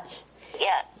 Oh, that's...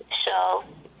 Yeah, so,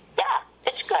 yeah,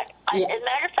 it's good. Yeah. As a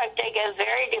matter of fact, I get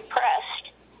very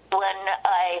depressed when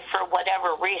I, for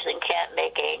whatever reason, can't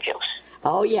make angels.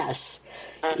 Oh, yes.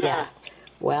 Yeah.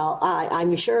 Well,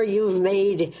 I'm sure you've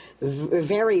made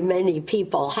very many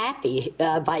people happy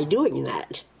by doing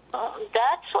that.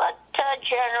 That's what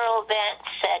General Vance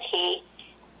said.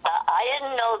 I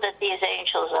didn't know that these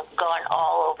angels have gone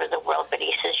all over the world, but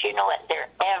he says, you know what, they're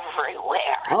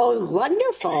everywhere. Oh,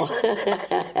 wonderful.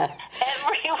 Everywhere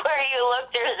you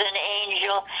look, there's an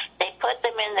angel. They put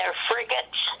them in their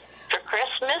frigates for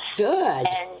Christmas. Good.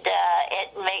 And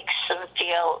it makes them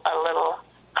feel a little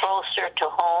closer to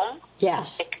home.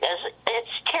 Yes. Because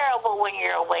it's terrible when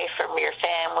you're away from your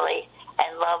family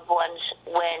and loved ones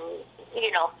when,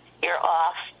 you're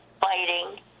off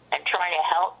fighting and trying to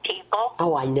help people.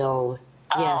 Oh, I know.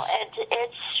 Yes. Oh,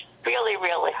 it's really,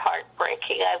 really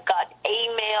heartbreaking. I've got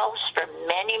emails from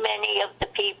many, many of the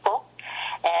people,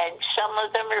 and some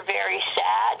of them are very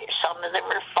sad. Some of them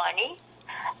are funny.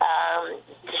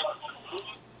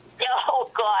 Oh,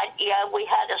 God, yeah, we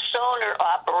had a sonar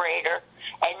operator,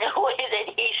 and the way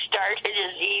that he started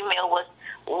his email was,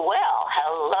 well,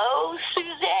 hello,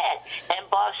 Suzanne. And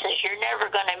Bob says, you're never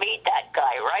going to meet that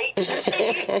guy, right?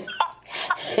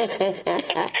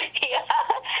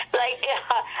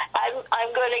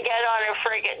 I'm going to get on a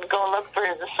frigate and go look for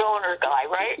the sonar guy,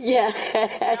 right? Yeah.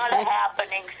 Not a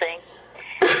happening thing.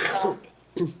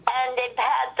 And they've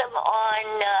had them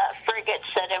on frigates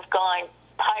that have gone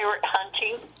pirate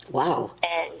hunting. Wow.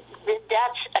 And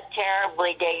that's a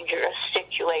terribly dangerous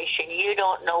situation. You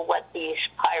don't know what these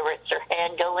pirates are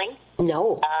handling.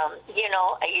 No.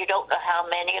 You don't know how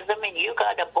many of them, and you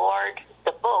got to board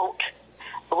the boat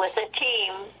with a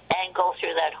team and go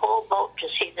through that whole boat to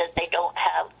see that they don't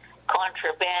have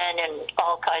contraband and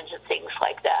all kinds of things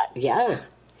like that. Yeah.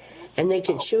 And they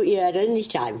can shoot you at any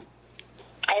time.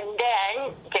 And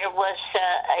then there was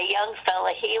a young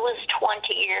fella. He was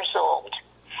 20 years old.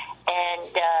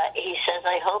 And he says,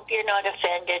 I hope you're not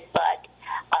offended, but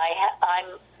I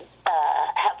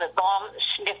have a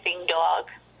bomb-sniffing dog,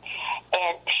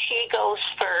 and she goes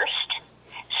first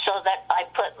so that I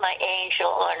put my angel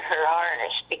on her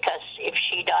harness, because if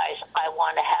she dies, I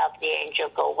want to have the angel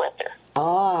go with her.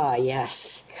 Ah,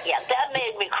 yes. Yeah, that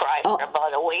made me cry for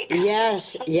about a week.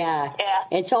 Yes, yeah. Yeah.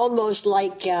 It's almost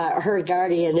like her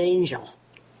guardian angel.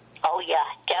 Oh, yeah,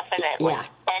 definitely. Yeah.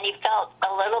 And he felt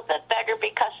a little bit better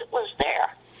because it was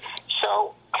there.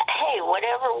 So, hey,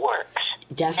 whatever works.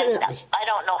 Definitely. And I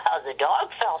don't know how the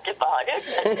dog felt about it,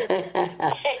 but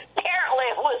apparently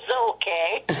it was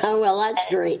okay. Well, that's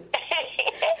great.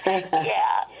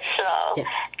 Yeah, so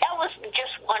that was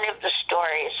just one of the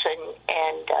stories, and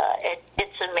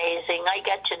it's amazing. I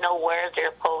get to know where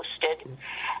they're posted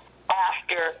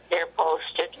after they're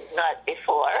posted, not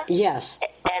before. Yes.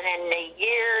 And in the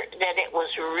year that it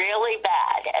was really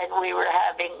bad, and we were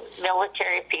having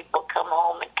military people come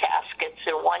home in caskets,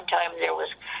 and one time there was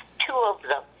 2 of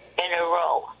them in a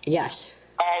row. Yes.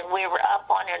 And we were up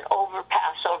on an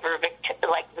overpass over,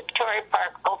 Victoria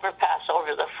Park overpass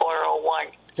over the 401.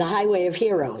 The Highway of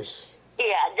Heroes. Yeah,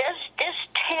 this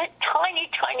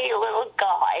tiny little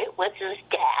guy with his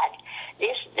dad.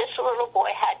 This little boy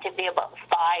had to be about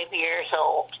 5 years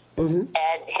old. Mm-hmm.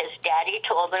 And his daddy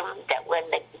told him that when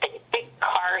the big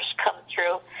cars come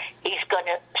through, he's going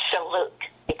to salute,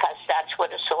 because that's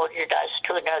what a soldier does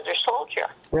to another soldier.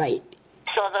 Right.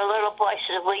 So the little boy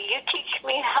said, will you teach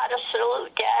me how to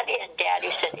salute, Daddy? And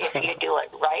Daddy said, if you do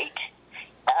it right.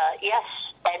 Yes,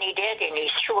 and he did, and he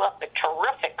threw up a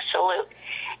terrific salute.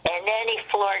 And then he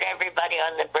floored everybody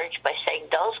on the bridge by saying,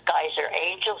 those guys are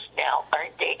angels now,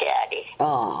 aren't they, Daddy?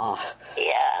 Oh.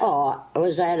 Yeah. Oh,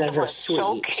 was that It ever was sweet?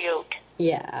 so cute.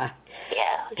 Yeah.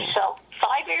 Yeah. So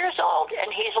 5 years old,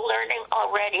 and he's learning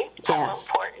already how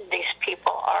important these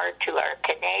people are to our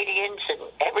Canadians and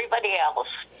everybody else.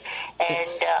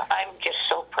 And I'm just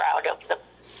so proud of them.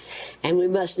 And we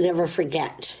must never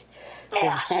forget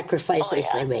the sacrifices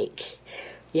they make.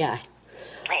 Yeah.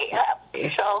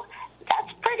 So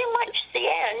that's pretty much the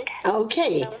end.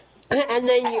 Okay. And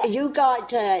then you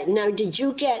got, now did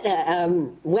you get,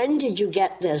 when did you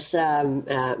get this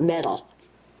medal?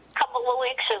 A couple of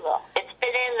weeks ago. It's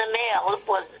been in the mail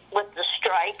with the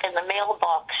strike, and the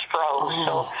mailbox froze.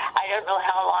 So I don't know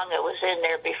how long it was in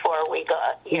there before we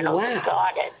got, we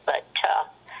got it. But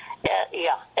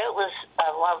yeah, it was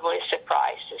a lovely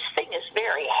surprise. This thing is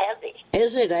very heavy.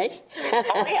 Is it, eh?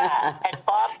 Oh yeah, and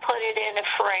Bob put it in a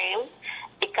frame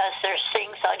because there's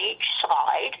things on each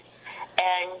side,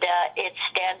 and it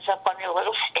stands up on a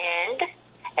little stand,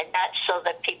 and that's so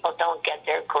that people don't get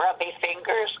their grubby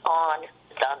fingers on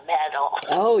the metal.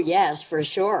 Oh yes, for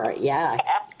sure. Yeah.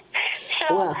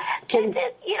 So, well,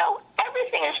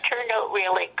 everything has turned out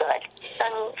really good.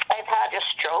 And I've had a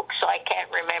stroke, so I can't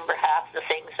remember half the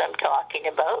things I'm talking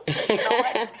about. You know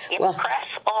what? You press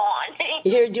on.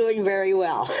 You're doing very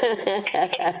well.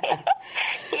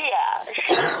 Yeah.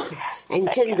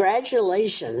 And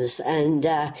congratulations. And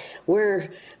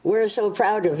we're so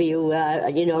proud of you,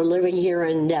 living here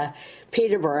in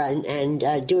Peterborough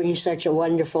and doing such a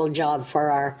wonderful job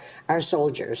for our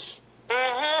soldiers.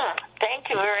 Mm-hmm. Thank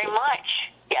you very much.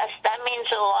 Yes, that means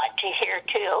a lot to hear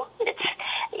too.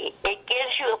 It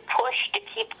gives you a push to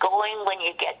keep going when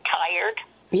you get tired.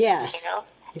 Yes.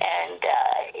 And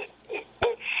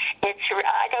it's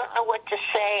I don't know what to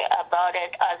say about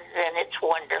it other than it's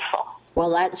wonderful. Well,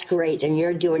 that's great, and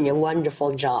you're doing a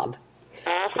wonderful job.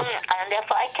 Mm-hmm. And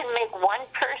if I can make one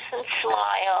person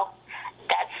smile,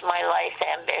 that's my life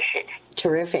ambition.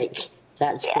 Terrific.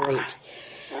 That's great.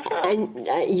 And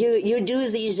you do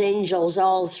these angels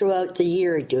all throughout the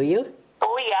year, do you?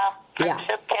 Oh, yeah. From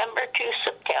September to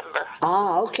September.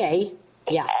 Ah, okay.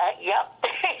 Yeah.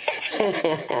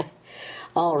 Yep.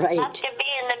 All right. Have to be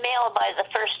in the mail by the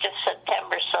 1st of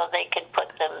September so they can put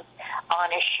them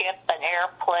on a ship, an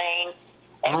airplane,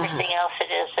 everything else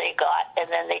it is they got, and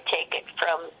then they take it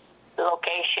from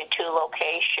location to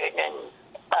location, and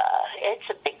it's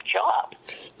a big job.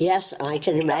 Yes, I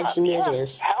can imagine it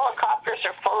is. Helicopters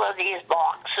are full of these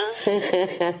boxes.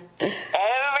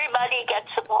 Everybody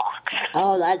gets a box.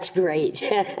 Oh, that's great.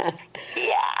 Yeah.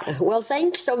 Well,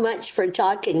 thanks so much for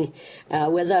talking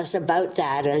with us about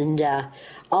that, and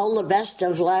all the best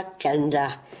of luck, and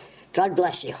God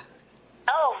bless you.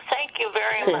 Oh, thank you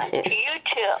very much. You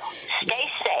too. Stay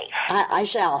safe. I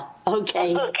shall.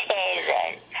 Okay. Okay,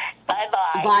 then.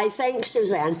 Bye-bye. Bye. Thanks,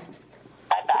 Suzanne.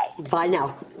 Bye-bye. Bye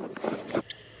now.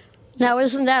 Now,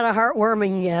 isn't that a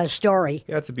heartwarming story?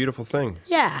 Yeah, it's a beautiful thing.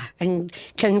 Yeah, and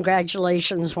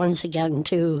congratulations once again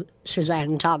to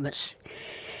Suzanne Thomas.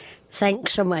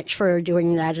 Thanks so much for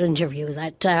doing that interview.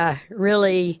 That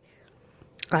really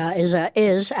is,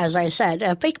 as I said,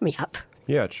 a pick-me-up.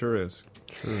 Yeah, it sure is.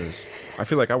 Sure is. I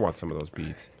feel like I want some of those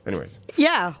beads. Anyways.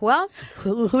 Yeah, well,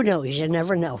 who knows? You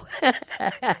never know.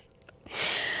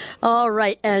 All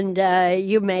right, and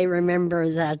you may remember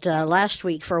that last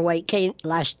year for White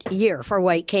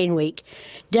Cane Week,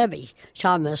 Debbie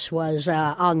Thomas was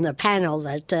on the panel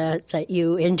that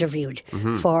you interviewed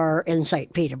for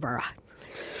Insight Peterborough.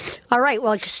 All right,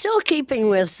 well, still keeping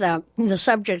with the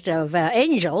subject of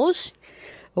angels,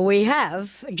 we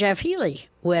have Jeff Healy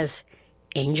with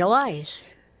Angel Eyes.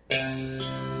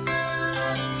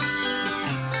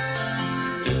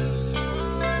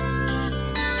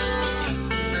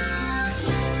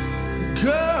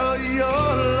 Girl,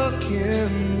 you're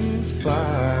looking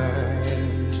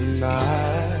fine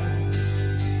tonight,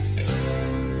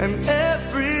 and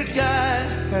every guy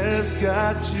has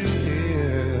got you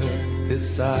in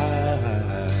his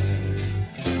sight.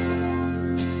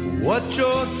 What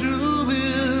you're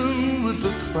doing with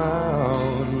a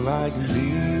clown like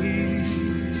me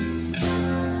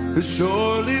is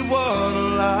surely one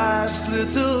of life's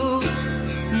little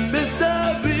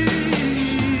mysteries.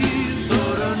 So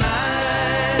tonight,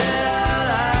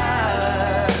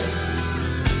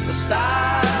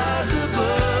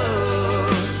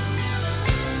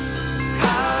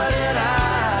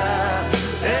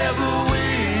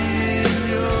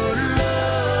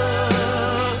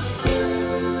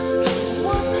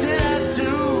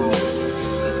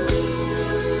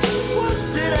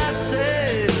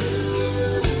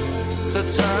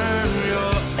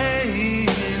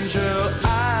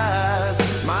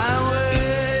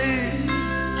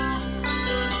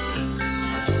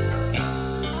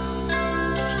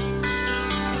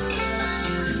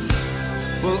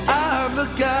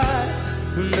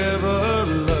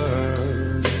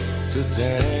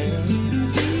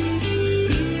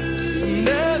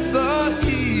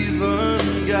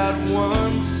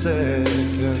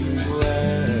 second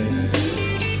glance.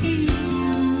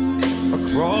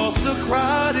 across a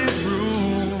crowded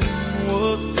room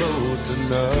was close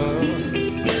enough.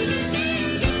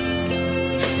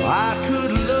 I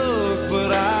could look,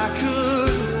 but I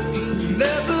could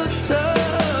never touch.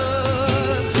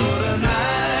 So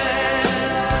tonight,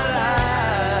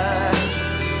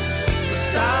 the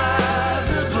stars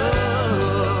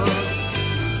above.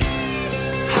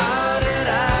 How did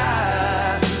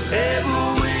I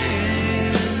ever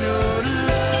win your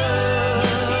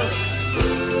love?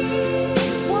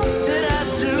 What did I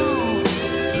do?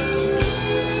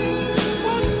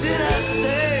 What did I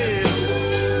say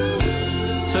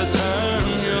to turn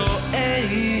your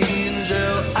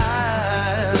angel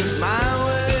eyes my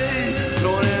way?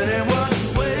 Lord, anyone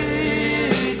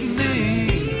wake me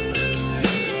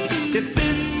if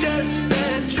it's just a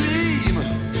dream,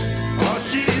 or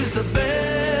she's the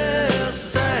best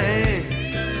thing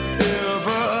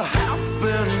ever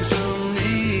happened to me.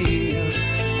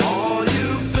 All you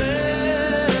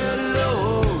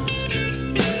fellows,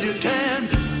 you can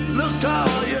look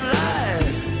all you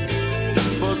like,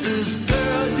 but this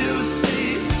girl you see,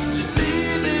 she's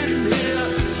leaving here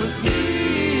with me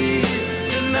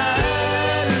tonight.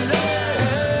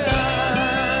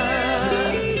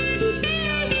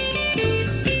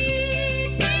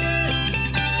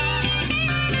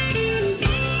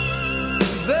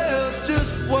 There's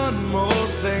just one more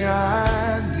thing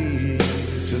I need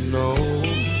to know.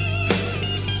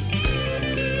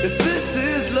 If this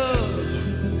is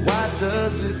love, why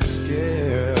does it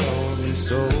scare me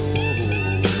so?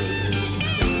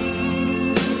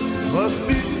 Must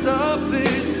be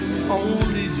something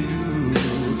only you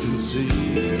can see.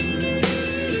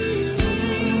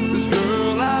 'Cause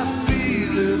girl, I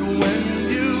feel it when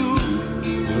you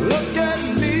look at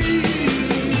me.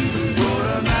 So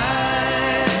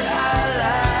tonight I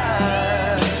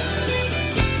like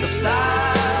the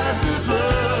stars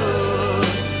above.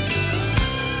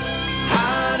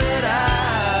 How did I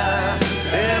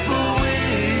ever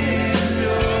win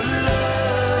your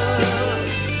love?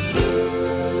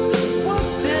 What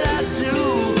did I do?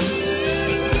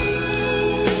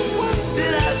 What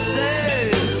did I say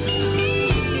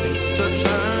to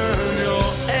turn your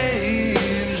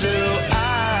angel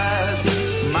eyes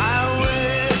my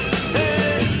way?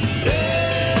 Hey,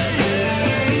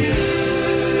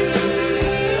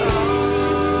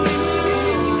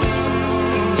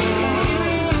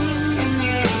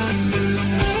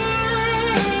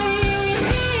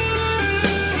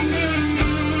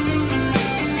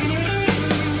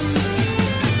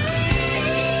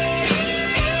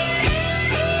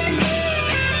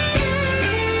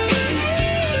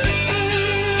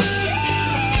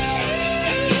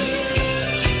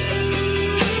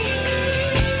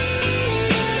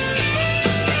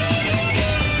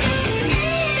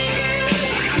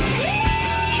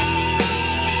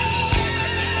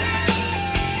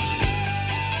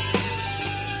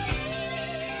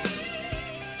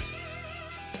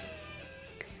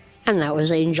 And that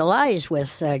was Angel Eyes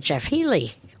with Jeff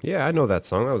Healey. Yeah, I know that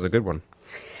song. That was a good one.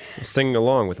 Singing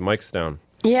along with the mics down.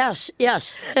 Yes,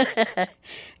 yes.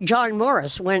 John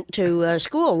Morris went to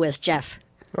school with Jeff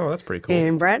Oh, that's pretty cool.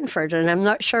 in Brantford, and I'm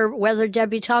not sure whether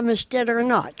Debbie Thomas did or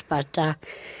not, but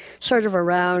sort of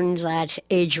around that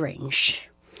age range.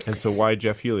 And so why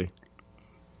Jeff Healey?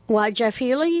 Why Jeff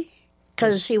Healey?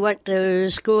 Because he went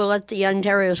to school at the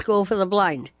Ontario School for the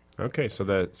Blind. Okay, so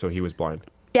he was blind.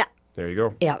 Yeah, There you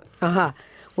go. yeah,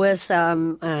 with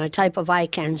a type of eye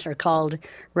cancer called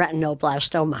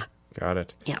retinoblastoma. Got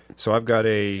it. Yeah. So I've got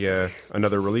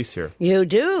another release here. You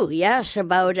do, yes,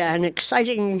 about an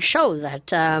exciting show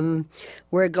that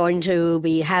we're going to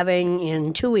be having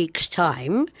in 2 weeks'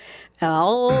 time,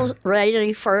 all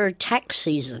ready for tax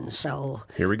season. So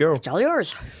Here we go. it's all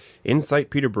yours. Insight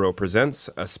Peterborough presents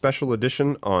a special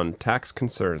edition on tax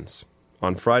concerns.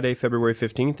 On Friday, February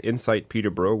 15th, Insight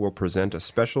Peterborough will present a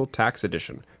special tax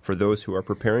edition for those who are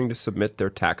preparing to submit their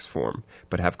tax form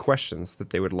but have questions that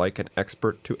they would like an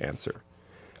expert to answer.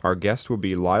 Our guest will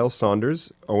be Lyle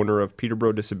Saunders, owner of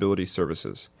Peterborough Disability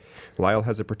Services. Lyle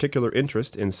has a particular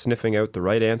interest in sniffing out the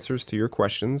right answers to your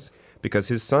questions because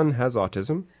his son has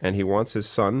autism and he wants his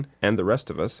son and the rest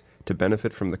of us to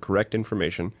benefit from the correct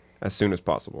information as soon as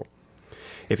possible.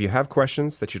 If you have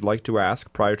questions that you'd like to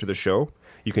ask prior to the show,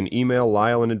 you can email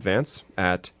Lyle in advance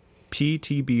at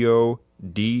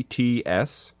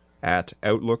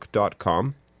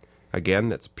ptbodts@outlook.com. Again,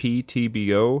 that's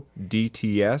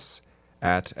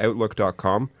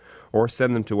ptbodts@outlook.com, or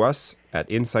send them to us at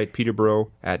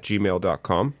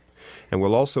insightpeterborough@gmail.com. And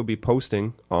we'll also be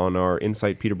posting on our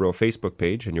Insight Peterborough Facebook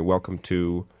page, and you're welcome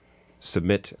to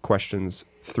submit questions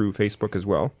through Facebook as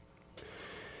well.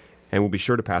 And we'll be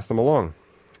sure to pass them along.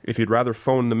 If you'd rather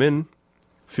phone them in,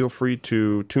 feel free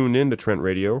to tune in to Trent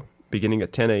Radio beginning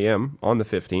at 10 a.m. on the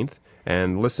 15th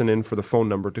and listen in for the phone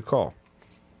number to call.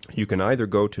 You can either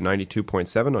go to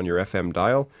 92.7 on your FM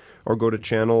dial or go to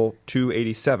channel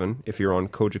 287 if you're on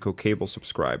Cogeco Cable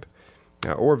subscribe.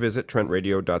 Or visit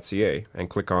trentradio.ca and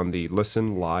click on the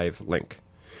Listen Live link.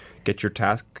 Get your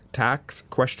tax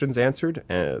questions answered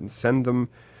and send them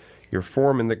your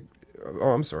form in the...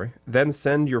 Then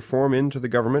send your form in to the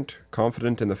government,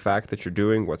 confident in the fact that you're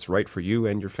doing what's right for you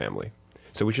and your family.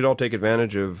 So we should all take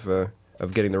advantage of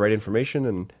getting the right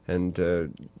information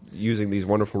and using these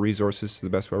wonderful resources to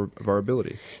the best of our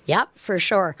ability. Yep, for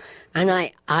sure. And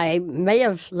I may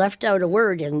have left out a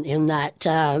word in that,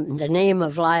 the name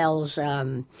of Lyle's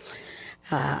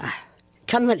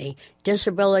company,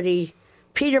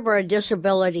 Peterborough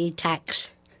Disability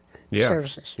Tax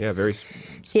Services. Yeah, very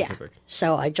specific. Yeah,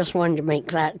 so I just wanted to make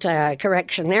that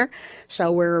correction there.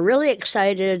 So we're really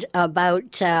excited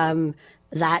about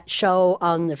that show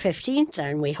on the 15th,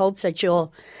 and we hope that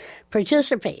you'll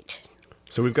participate.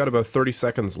 So we've got about 30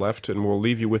 seconds left, and we'll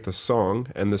leave you with a song.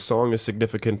 And the song is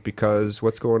significant because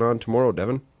what's going on tomorrow,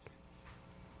 Devin?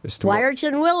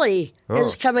 Wiarton Willie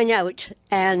is coming out,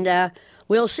 and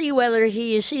we'll see whether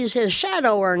he sees his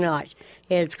shadow or not.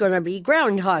 It's going to be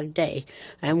Groundhog Day,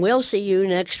 and we'll see you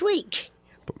next week.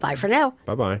 Bye for now.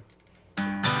 Bye-bye.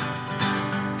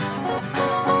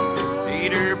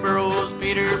 Peter Burrows,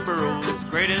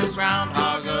 greatest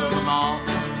groundhog of them all.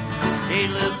 He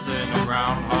lives in a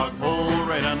groundhog hole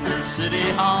right under City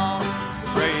Hall,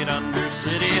 right under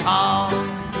City Hall.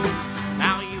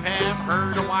 Now you have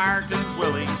heard of Wiarton's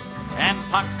Willie and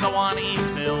Puxtawaney's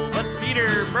Phil, but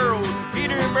Peter Burrows,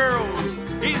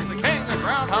 he's the king of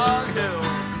Groundhog Hill.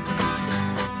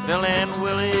 Phil and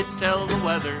Willie tell the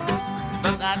weather,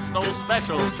 but that's no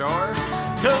special chore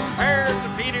compared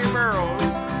to Peter Burrows,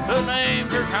 who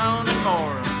names are counting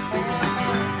more.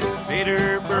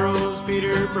 Peter Burrows,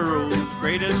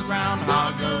 greatest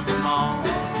groundhog of them all.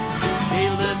 He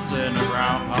lives in a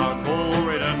groundhog hole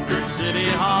right under City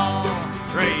Hall,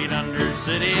 right under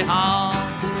City Hall.